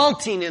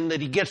exulting in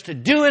that he gets to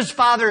do his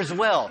Father's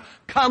will,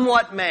 come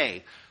what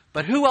may.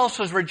 But who else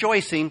is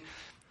rejoicing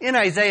in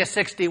Isaiah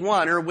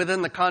 61 or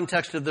within the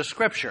context of the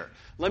Scripture?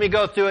 Let me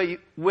go through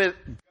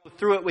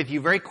it with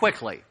you very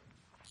quickly.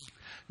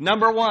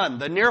 Number one,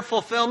 the near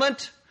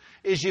fulfillment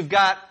is you've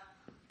got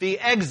the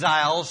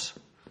exiles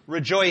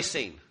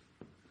rejoicing.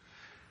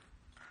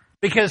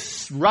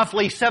 Because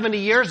roughly 70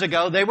 years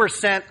ago, they were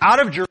sent out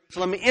of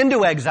Jerusalem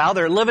into exile.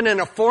 They're living in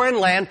a foreign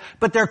land,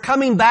 but they're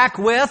coming back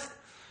with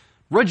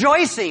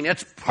rejoicing.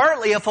 It's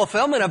partly a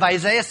fulfillment of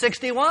Isaiah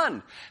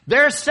 61.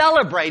 They're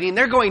celebrating.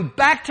 They're going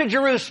back to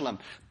Jerusalem,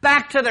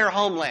 back to their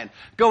homeland,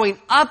 going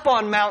up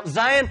on Mount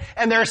Zion,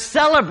 and they're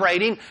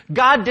celebrating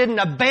God didn't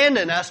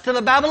abandon us to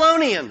the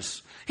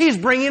Babylonians. He's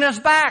bringing us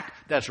back.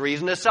 That's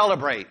reason to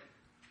celebrate.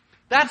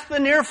 That's the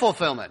near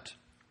fulfillment.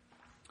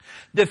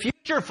 The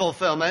future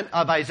fulfillment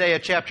of Isaiah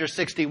chapter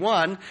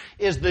 61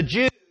 is the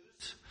Jews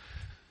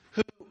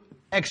who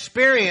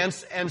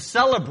experience and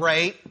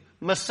celebrate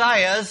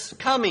Messiah's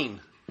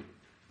coming.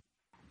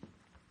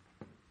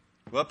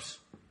 Whoops.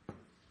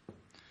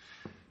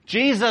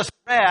 Jesus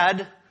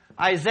read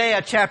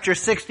Isaiah chapter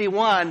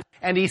 61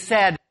 and he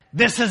said,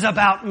 "This is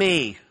about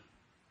me."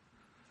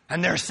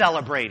 And they're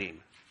celebrating.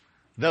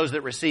 Those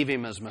that receive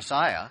him as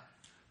Messiah,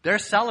 they're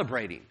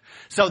celebrating.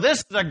 So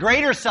this is a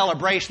greater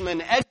celebration than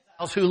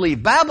exiles who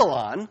leave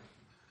Babylon.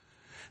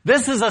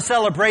 This is a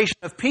celebration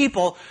of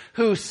people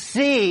who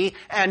see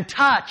and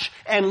touch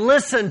and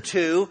listen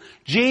to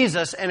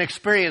Jesus and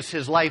experience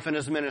his life and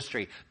his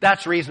ministry.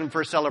 That's reason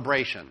for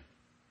celebration.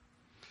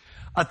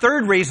 A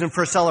third reason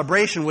for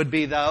celebration would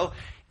be, though,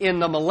 in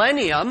the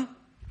millennium,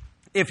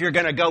 if you're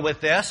going to go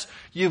with this,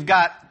 you've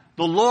got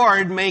the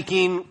Lord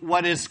making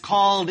what is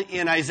called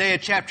in Isaiah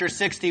chapter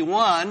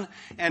 61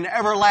 an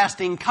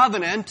everlasting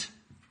covenant.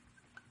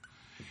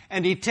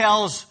 And he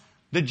tells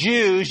the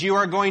Jews, you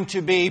are going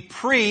to be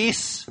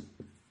priests,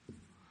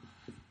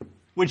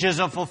 which is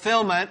a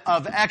fulfillment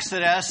of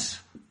Exodus.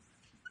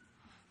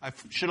 I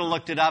should have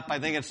looked it up.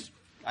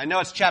 I know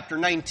it's chapter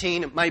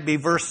 19. It might be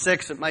verse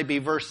 6. It might be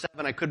verse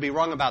 7. I could be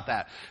wrong about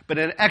that. But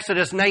in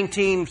Exodus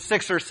 19,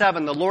 6 or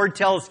 7, the Lord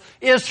tells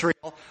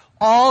Israel,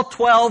 all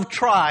 12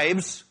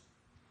 tribes,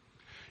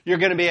 you're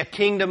going to be a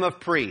kingdom of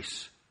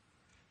priests.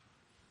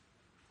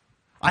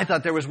 I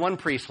thought there was one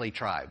priestly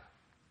tribe.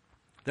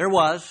 There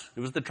was. It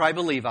was the tribe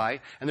of Levi.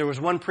 And there was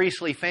one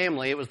priestly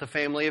family. It was the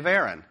family of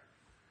Aaron.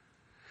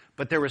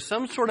 But there was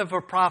some sort of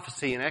a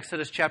prophecy in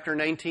Exodus chapter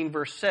 19,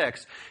 verse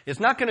 6. It's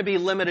not going to be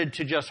limited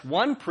to just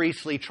one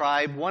priestly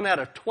tribe, 1 out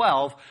of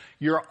 12.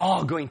 You're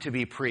all going to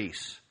be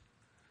priests.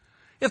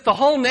 If the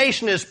whole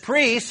nation is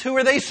priests, who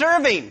are they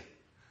serving?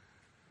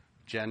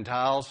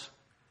 Gentiles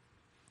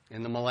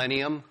in the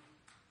millennium.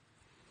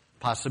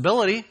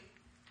 Possibility.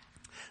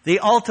 The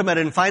ultimate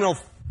and final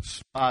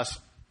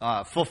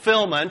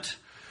fulfillment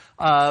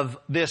of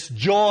this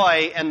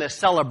joy and this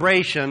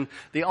celebration,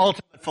 the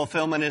ultimate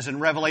fulfillment is in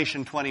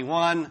Revelation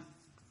 21,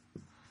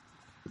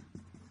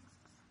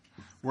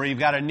 where you've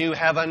got a new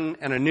heaven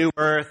and a new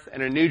earth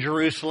and a new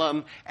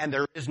Jerusalem, and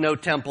there is no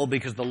temple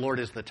because the Lord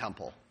is the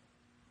temple.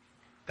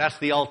 That's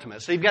the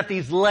ultimate. So you've got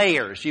these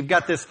layers. You've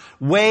got this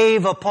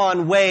wave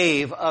upon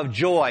wave of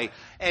joy.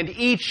 And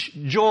each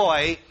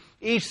joy,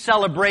 each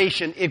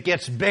celebration, it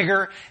gets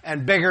bigger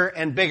and bigger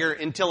and bigger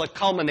until it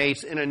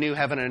culminates in a new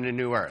heaven and a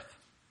new earth.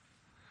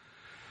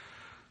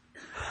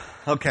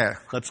 Okay,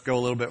 let's go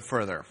a little bit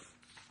further.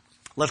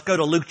 Let's go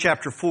to Luke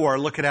chapter 4.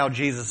 Look at how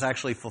Jesus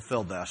actually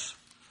fulfilled this.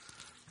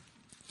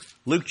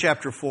 Luke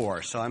chapter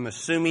 4. So I'm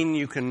assuming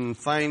you can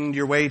find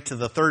your way to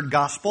the third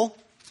gospel.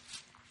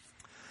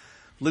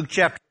 Luke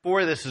chapter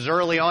 4, this is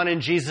early on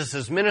in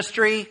Jesus'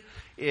 ministry.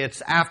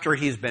 It's after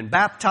he's been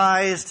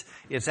baptized.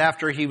 It's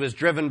after he was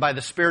driven by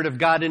the Spirit of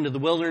God into the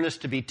wilderness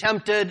to be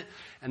tempted.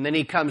 And then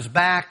he comes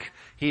back.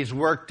 He's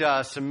worked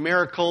some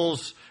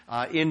miracles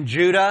in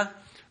Judah.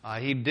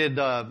 He did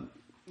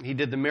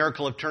the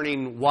miracle of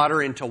turning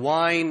water into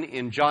wine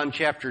in John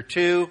chapter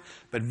 2.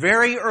 But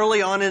very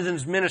early on in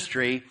his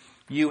ministry,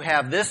 you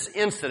have this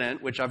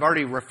incident, which I've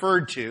already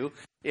referred to.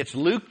 It's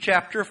Luke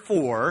chapter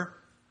 4,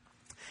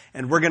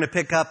 and we're going to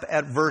pick up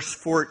at verse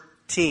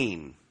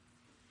 14.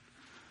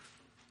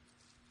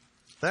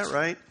 Is that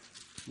right?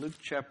 Luke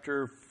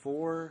chapter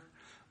 4?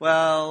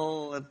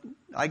 Well,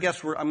 I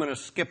guess I'm going to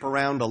skip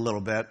around a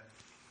little bit.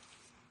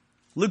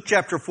 Luke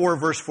chapter 4,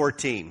 verse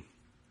 14.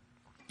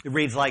 It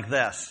reads like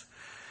this.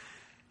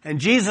 And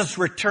Jesus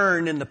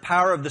returned in the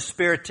power of the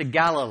Spirit to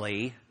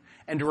Galilee,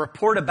 and a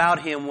report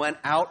about him went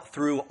out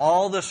through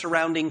all the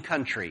surrounding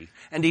country.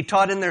 And he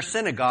taught in their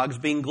synagogues,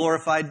 being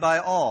glorified by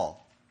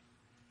all.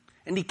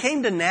 And he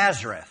came to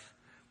Nazareth,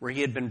 where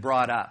he had been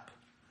brought up.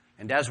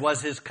 And as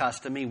was his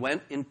custom, he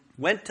went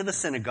to the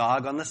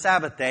synagogue on the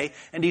Sabbath day,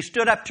 and he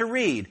stood up to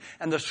read.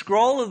 And the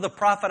scroll of the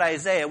prophet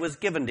Isaiah was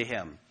given to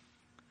him.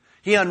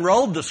 He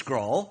unrolled the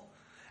scroll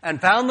and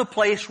found the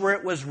place where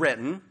it was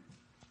written,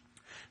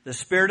 "The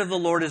Spirit of the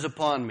Lord is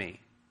upon me,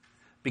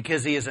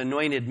 because he has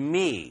anointed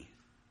me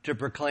to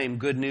proclaim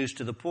good news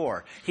to the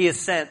poor. He has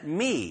sent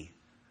me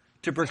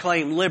to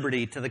proclaim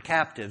liberty to the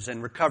captives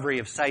and recovery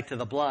of sight to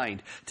the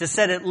blind, to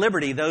set at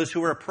liberty those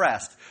who are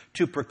oppressed,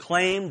 to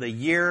proclaim the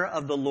year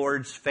of the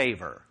Lord's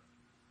favor."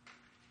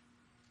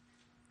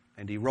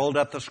 And he rolled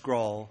up the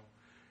scroll,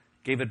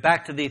 gave it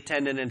back to the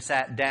attendant, and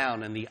sat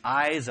down, and the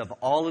eyes of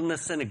all in the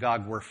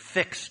synagogue were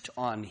fixed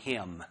on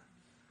him.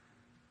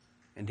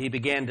 And he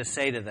began to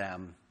say to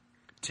them,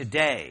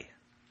 "Today,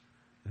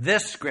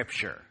 this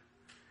scripture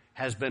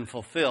has been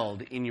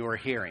fulfilled in your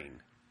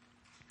hearing."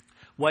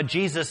 What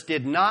Jesus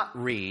did not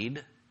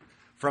read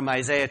from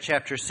Isaiah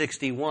chapter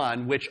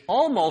 61, which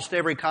almost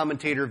every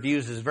commentator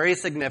views as very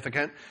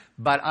significant,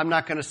 but I'm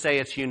not going to say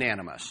it's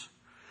unanimous.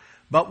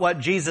 But what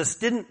Jesus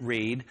didn't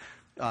read,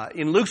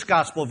 in Luke's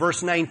gospel,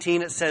 verse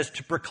 19, it says,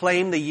 "To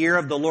proclaim the year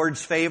of the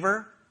Lord's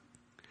favor."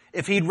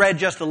 If he'd read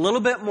just a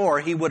little bit more,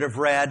 he would have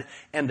read,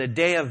 "And the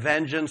day of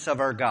vengeance of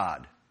our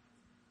God."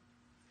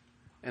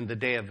 And the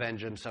day of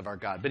vengeance of our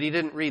God. But he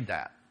didn't read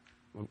that,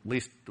 at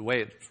least the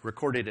way it's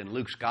recorded in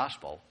Luke's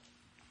gospel.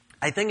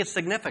 I think it's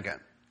significant.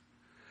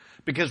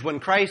 Because when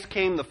Christ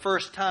came the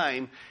first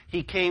time,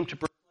 he came to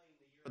proclaim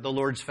the year of the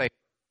Lord's favor.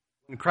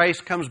 When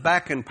Christ comes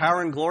back in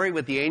power and glory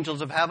with the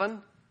angels of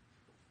heaven,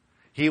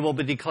 he will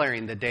be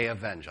declaring the day of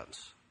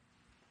vengeance.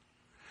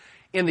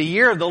 In the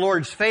year of the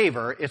Lord's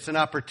favor, it's an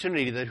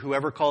opportunity that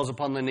whoever calls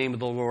upon the name of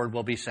the Lord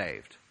will be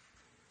saved.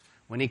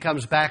 When he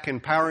comes back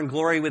in power and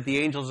glory with the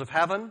angels of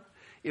heaven,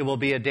 it will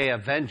be a day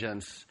of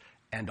vengeance,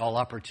 and all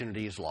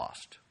opportunity is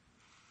lost.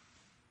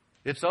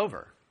 It's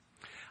over.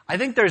 I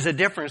think there's a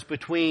difference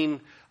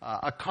between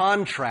a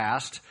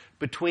contrast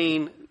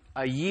between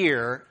a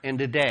year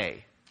and a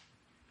day.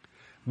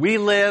 We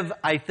live,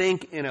 I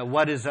think, in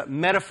what is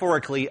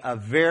metaphorically a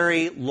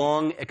very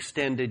long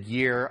extended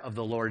year of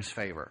the Lord's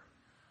favor,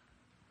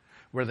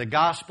 where the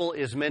gospel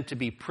is meant to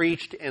be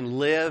preached and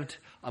lived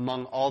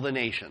among all the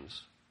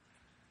nations.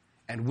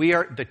 And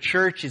the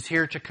church is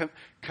here to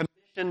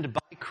commissioned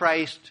by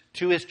Christ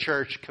to his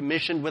church,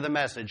 commissioned with a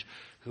message.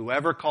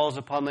 Whoever calls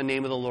upon the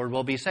name of the Lord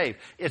will be saved.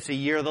 It's a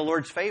year of the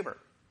Lord's favor.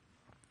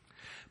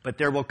 But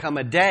there will come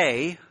a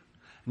day,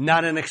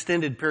 not an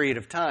extended period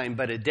of time,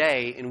 but a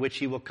day in which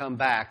he will come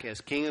back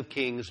as King of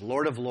Kings,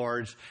 Lord of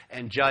Lords,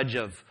 and Judge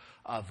of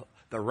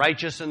the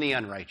righteous and the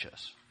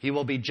unrighteous. He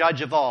will be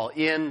Judge of all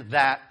in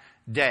that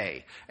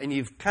day. And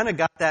you've kind of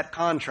got that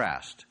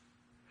contrast.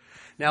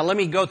 Now let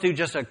me go through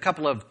just a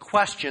couple of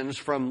questions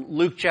from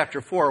Luke chapter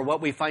 4, what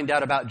we find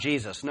out about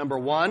Jesus. Number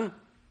one,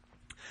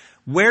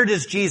 where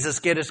does Jesus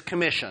get his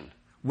commission?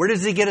 Where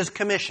does he get his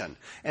commission?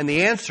 And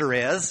the answer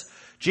is,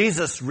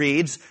 Jesus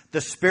reads, "The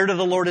Spirit of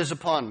the Lord is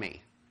upon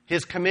me."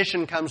 His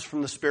commission comes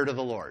from the Spirit of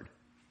the Lord.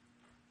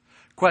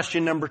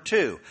 Question number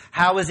two,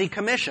 how is he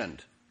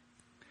commissioned?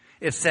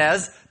 It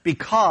says,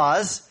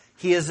 "Because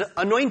he has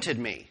anointed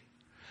me."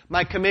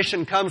 My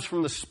commission comes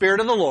from the Spirit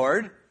of the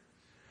Lord.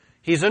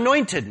 He's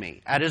anointed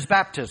me at his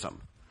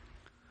baptism.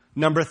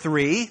 Number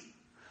three,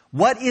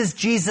 What is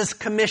Jesus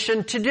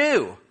commissioned to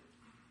do?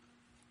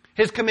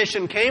 His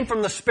commission came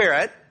from the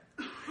Spirit.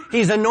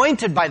 He's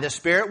anointed by the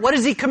Spirit. What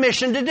is he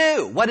commissioned to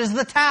do? What is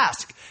the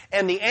task?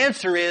 And the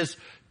answer is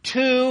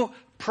to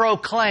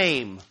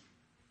proclaim.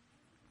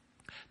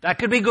 That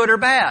could be good or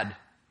bad.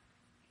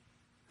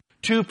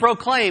 To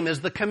proclaim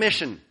is the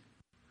commission.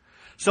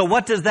 So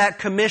what does that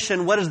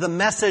commission, what does the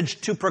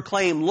message to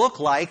proclaim look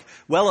like?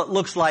 Well, it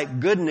looks like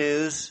good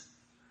news,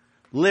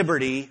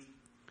 liberty,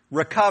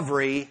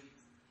 recovery,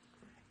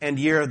 and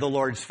year of the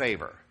Lord's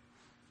favor.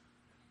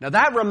 Now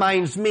that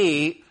reminds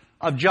me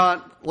of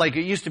John, like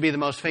it used to be the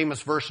most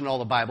famous verse in all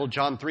the Bible,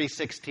 John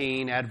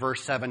 3:16, add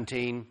verse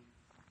 17.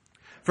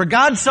 For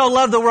God so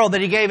loved the world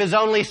that he gave his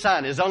only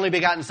Son, his only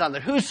begotten Son,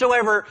 that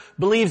whosoever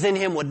believes in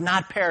him would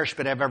not perish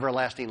but have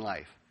everlasting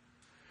life.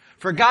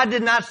 For God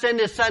did not send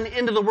his Son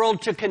into the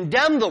world to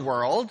condemn the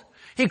world.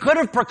 He could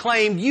have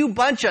proclaimed, you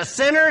bunch of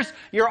sinners,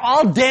 you're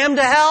all damned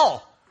to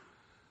hell.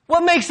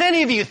 What makes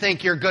any of you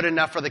think you're good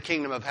enough for the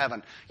kingdom of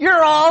heaven?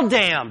 You're all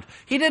damned.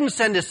 He didn't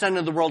send his Son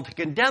into the world to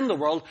condemn the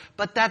world,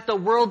 but that the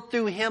world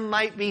through him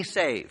might be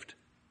saved.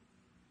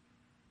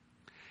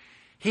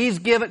 He's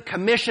given,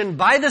 commissioned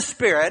by the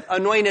Spirit,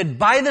 anointed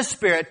by the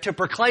Spirit to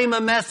proclaim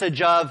a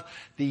message of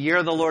the year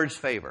of the Lord's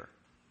favor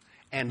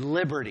and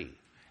liberty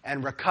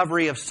and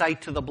recovery of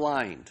sight to the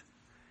blind.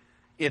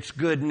 It's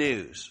good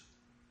news.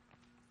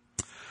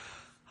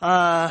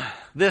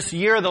 This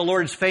year of the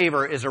Lord's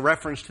favor is a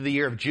reference to the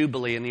year of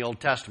Jubilee in the Old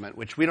Testament,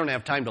 which we don't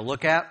have time to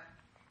look at.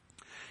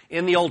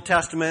 In the Old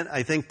Testament,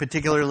 I think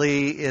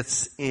particularly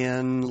it's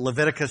in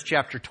Leviticus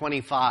chapter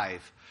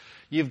 25.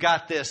 You've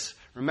got this,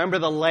 remember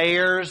the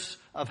layers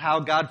of how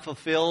God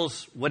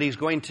fulfills what he's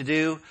going to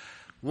do?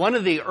 One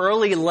of the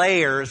early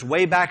layers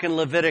way back in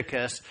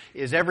Leviticus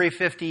is every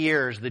 50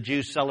 years the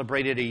Jews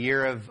celebrated a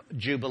year of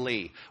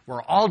Jubilee,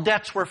 where all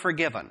debts were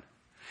forgiven.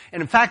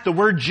 And in fact, the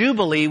word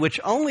Jubilee, which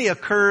only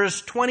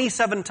occurs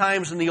 27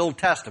 times in the Old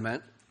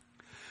Testament,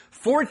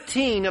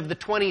 14 of the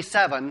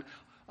 27,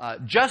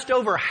 just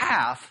over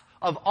half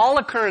of all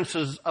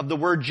occurrences of the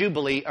word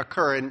Jubilee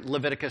occur in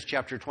Leviticus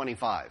chapter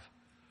 25.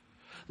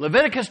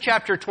 Leviticus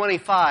chapter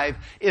 25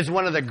 is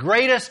one of the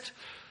greatest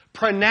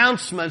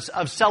pronouncements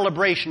of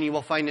celebration you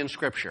will find in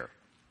Scripture,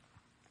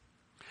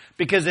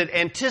 because it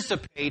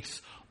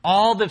anticipates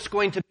all that's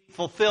going to be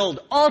fulfilled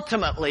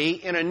ultimately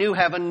in a new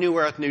heaven, new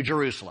earth, new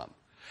Jerusalem.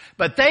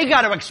 But they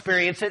got to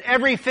experience it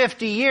every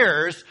 50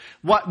 years.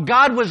 What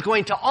God was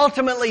going to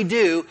ultimately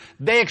do,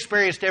 they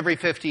experienced every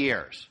 50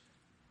 years.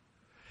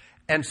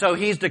 And so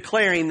he's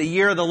declaring the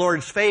year of the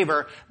Lord's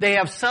favor. They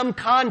have some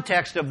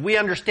context of, we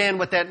understand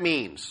what that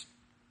means.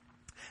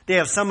 They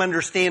have some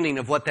understanding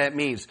of what that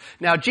means.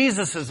 Now,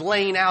 Jesus is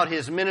laying out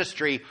his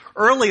ministry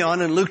early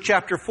on in Luke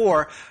chapter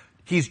 4.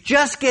 He's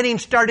just getting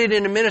started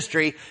in a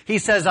ministry. He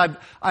says,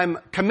 I'm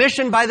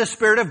commissioned by the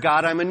Spirit of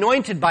God. I'm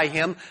anointed by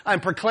him. I'm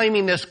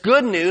proclaiming this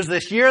good news,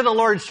 this year of the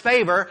Lord's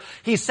favor.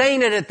 He's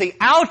saying it at the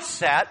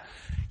outset.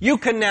 You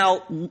can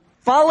now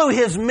follow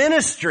his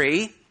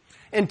ministry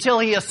until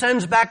he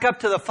ascends back up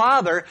to the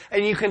Father,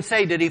 and you can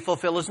say, did he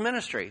fulfill his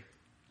ministry?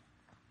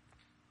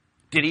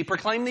 Did he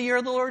proclaim the year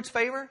of the Lord's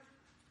favor?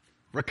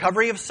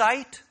 Recovery of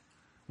sight?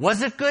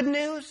 Was it good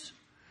news?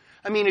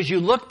 I mean, as you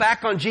look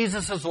back on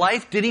Jesus'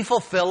 life, did he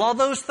fulfill all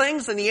those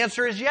things? And the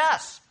answer is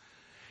yes.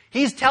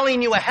 He's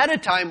telling you ahead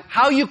of time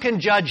how you can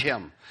judge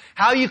him,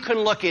 how you can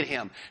look at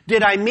him.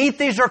 Did I meet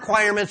these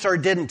requirements or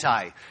didn't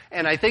I?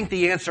 And I think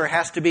the answer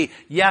has to be,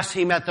 yes,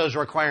 he met those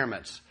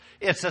requirements.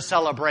 It's a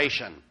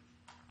celebration.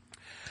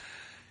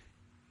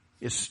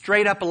 It's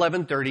straight up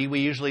 11:30.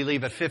 We usually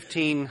leave at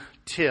 15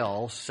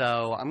 till,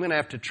 so I'm going to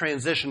have to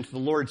transition to the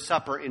Lord's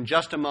Supper in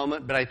just a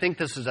moment, but I think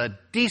this is a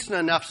decent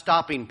enough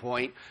stopping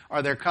point.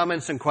 Are there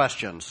comments and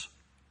questions?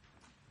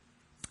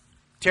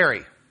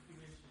 Terry.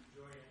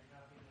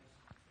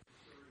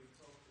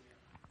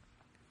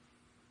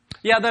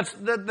 Yeah, that's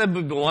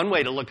one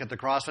way to look at the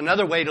cross.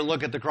 Another way to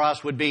look at the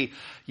cross would be,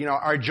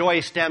 our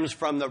joy stems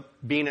from the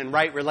being in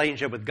right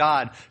relationship with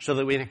God so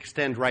that we can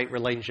extend right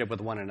relationship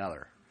with one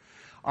another.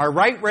 Our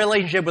right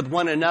relationship with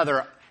one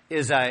another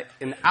is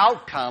an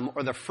outcome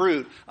or the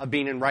fruit of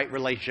being in right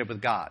relationship with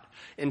God.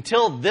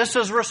 Until this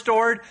is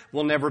restored,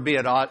 we'll never be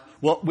at odds.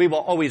 Well, we will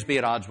always be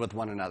at odds with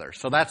one another.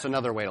 So that's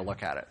another way to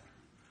look at it.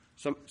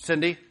 So,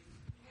 Cindy?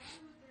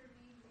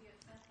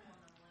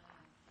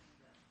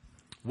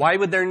 Why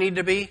would there need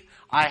to be?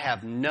 I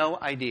have no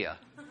idea.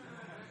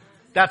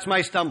 That's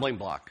my stumbling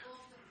block.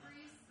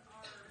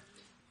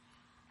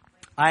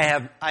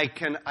 I'm at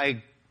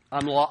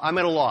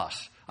a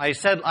loss.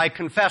 I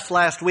confessed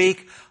last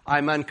week,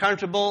 I'm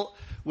uncomfortable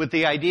with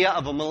the idea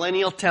of a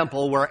millennial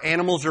temple where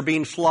animals are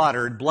being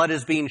slaughtered, blood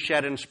is being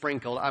shed and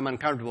sprinkled. I'm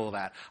uncomfortable with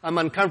that. I'm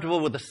uncomfortable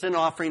with the sin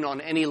offering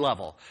on any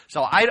level.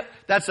 So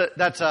that's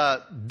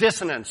a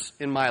dissonance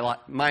in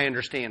my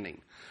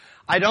understanding.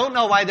 I don't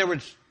know why there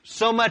was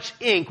so much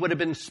ink would have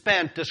been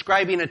spent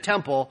describing a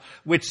temple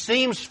which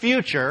seems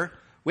future.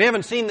 We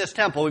haven't seen this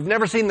temple. We've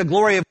never seen the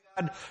glory of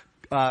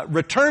God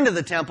return to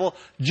the temple,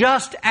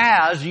 just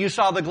as you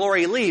saw the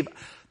glory leave.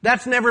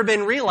 That's never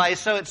been realized,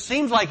 so it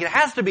seems like it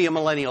has to be a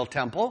millennial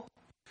temple.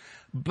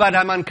 But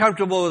I'm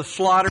uncomfortable with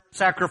slaughter,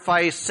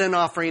 sacrifice, sin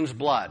offerings,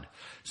 blood.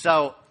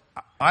 So,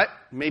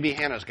 maybe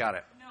Hannah's got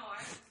it. No, I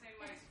would say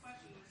my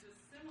question was just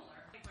similar.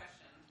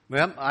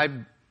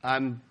 Question.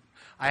 Well,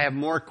 I have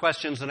more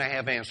questions than I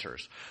have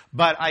answers.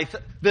 But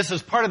this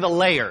is part of the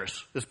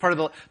layers. This is part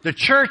of the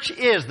church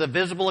is the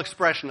visible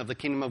expression of the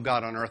kingdom of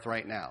God on earth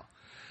right now.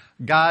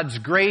 God's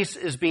grace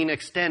is being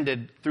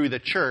extended through the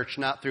church,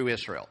 not through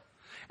Israel.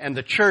 And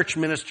the church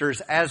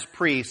ministers as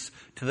priests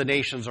to the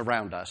nations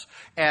around us.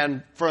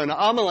 And for an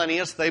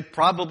amillennialist, they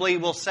probably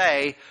will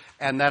say,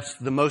 and that's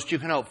the most you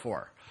can hope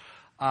for.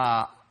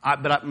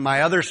 But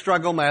my other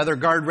struggle, my other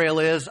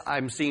guardrail is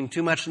I'm seeing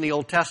too much in the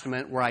Old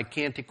Testament where I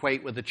can't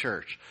equate with the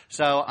church.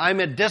 So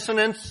I'm at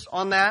dissonance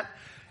on that,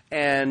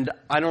 and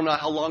I don't know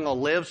how long I'll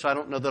live, so I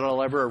don't know that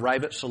I'll ever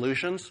arrive at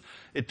solutions.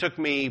 It took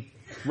me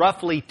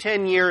roughly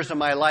 10 years of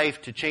my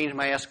life to change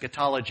my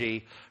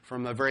eschatology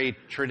from a very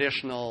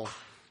traditional,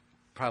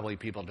 probably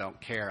people don't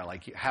care,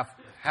 like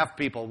half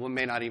people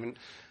may not even,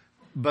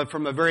 but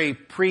from a very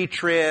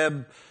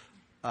pre-trib,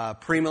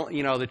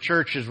 the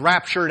church is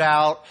raptured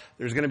out.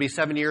 There's going to be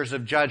 7 years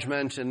of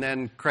judgment, and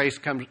then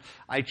Christ comes.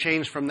 I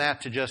changed from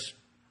that to just,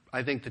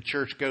 I think the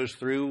church goes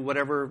through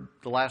whatever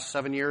the last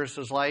 7 years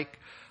is like.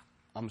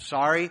 I'm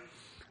sorry.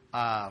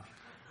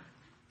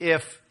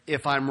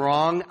 If I'm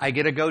wrong, I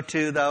get a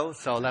go-to though,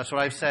 so that's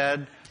what I've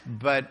said.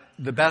 But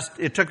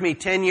it took me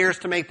 10 years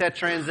to make that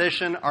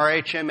transition.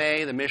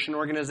 RHMA, the mission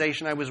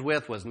organization I was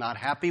with, was not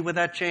happy with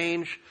that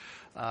change.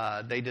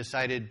 They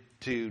decided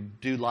to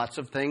do lots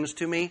of things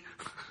to me,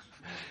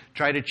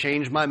 try to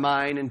change my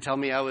mind and tell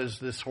me I was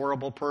this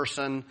horrible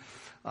person.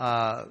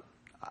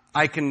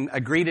 I can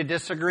agree to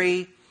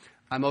disagree.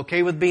 I'm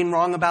okay with being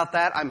wrong about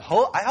that. I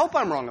hope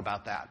I'm wrong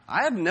about that.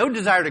 I have no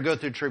desire to go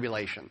through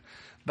tribulation,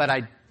 but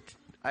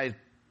I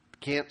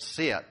can't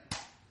see it.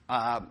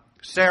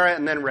 Sarah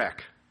and then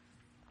Rick.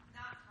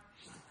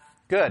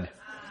 Good.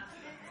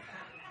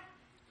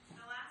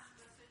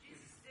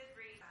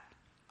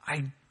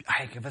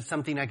 If it's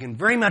something I can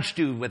very much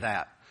do with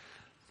that.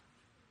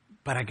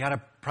 But I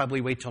gotta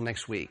probably wait till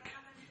next week.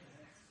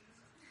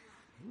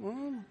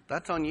 Well,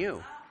 that's on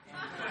you.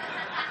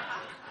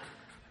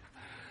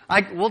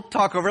 We'll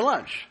talk over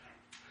lunch.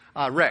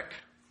 Rick.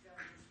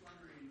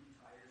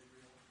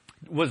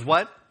 Was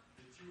what?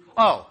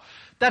 Oh,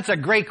 that's a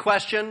great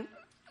question.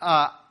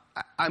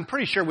 I'm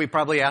pretty sure we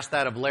probably asked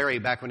that of Larry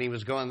back when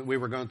we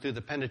were going through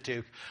the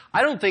Pentateuch.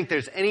 I don't think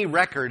there's any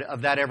record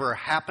of that ever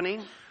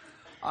happening.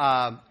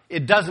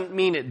 It doesn't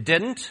mean it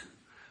didn't,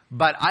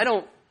 but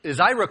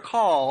as I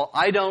recall,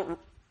 I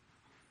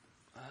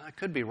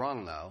could be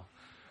wrong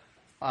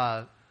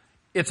though.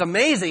 It's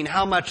amazing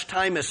how much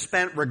time is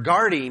spent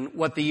regarding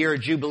what the year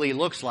of Jubilee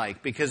looks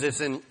like, because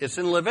it's in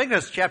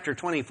Leviticus chapter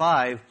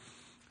 25.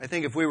 I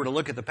think if we were to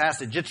look at the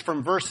passage, it's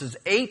from verses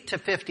 8 to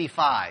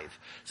 55.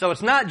 So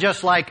it's not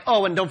just like,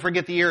 and don't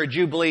forget the year of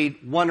Jubilee,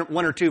 one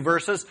or two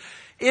verses.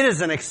 It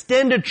is an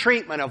extended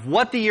treatment of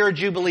what the year of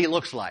Jubilee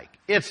looks like.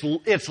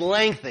 It's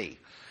lengthy.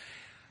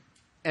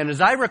 And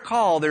as I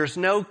recall, there's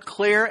no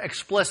clear,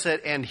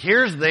 explicit, and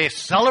here's they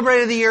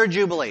celebrated the year of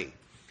Jubilee,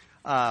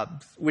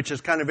 which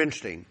is kind of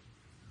interesting.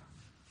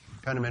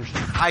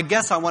 I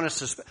guess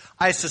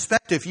I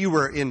suspect if you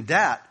were in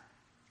debt,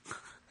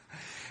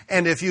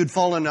 and if you'd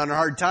fallen on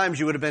hard times,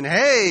 you would have been,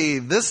 hey,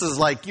 this is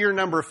like year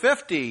number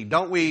 50.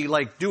 Don't we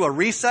do a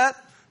reset?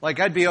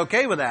 I'd be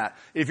okay with that.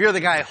 If you're the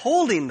guy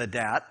holding the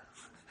debt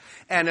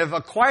and have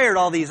acquired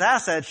all these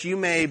assets, you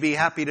may be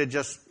happy to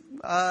just,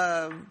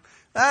 that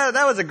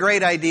was a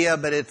great idea,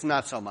 but it's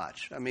not so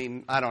much. I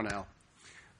mean, I don't know.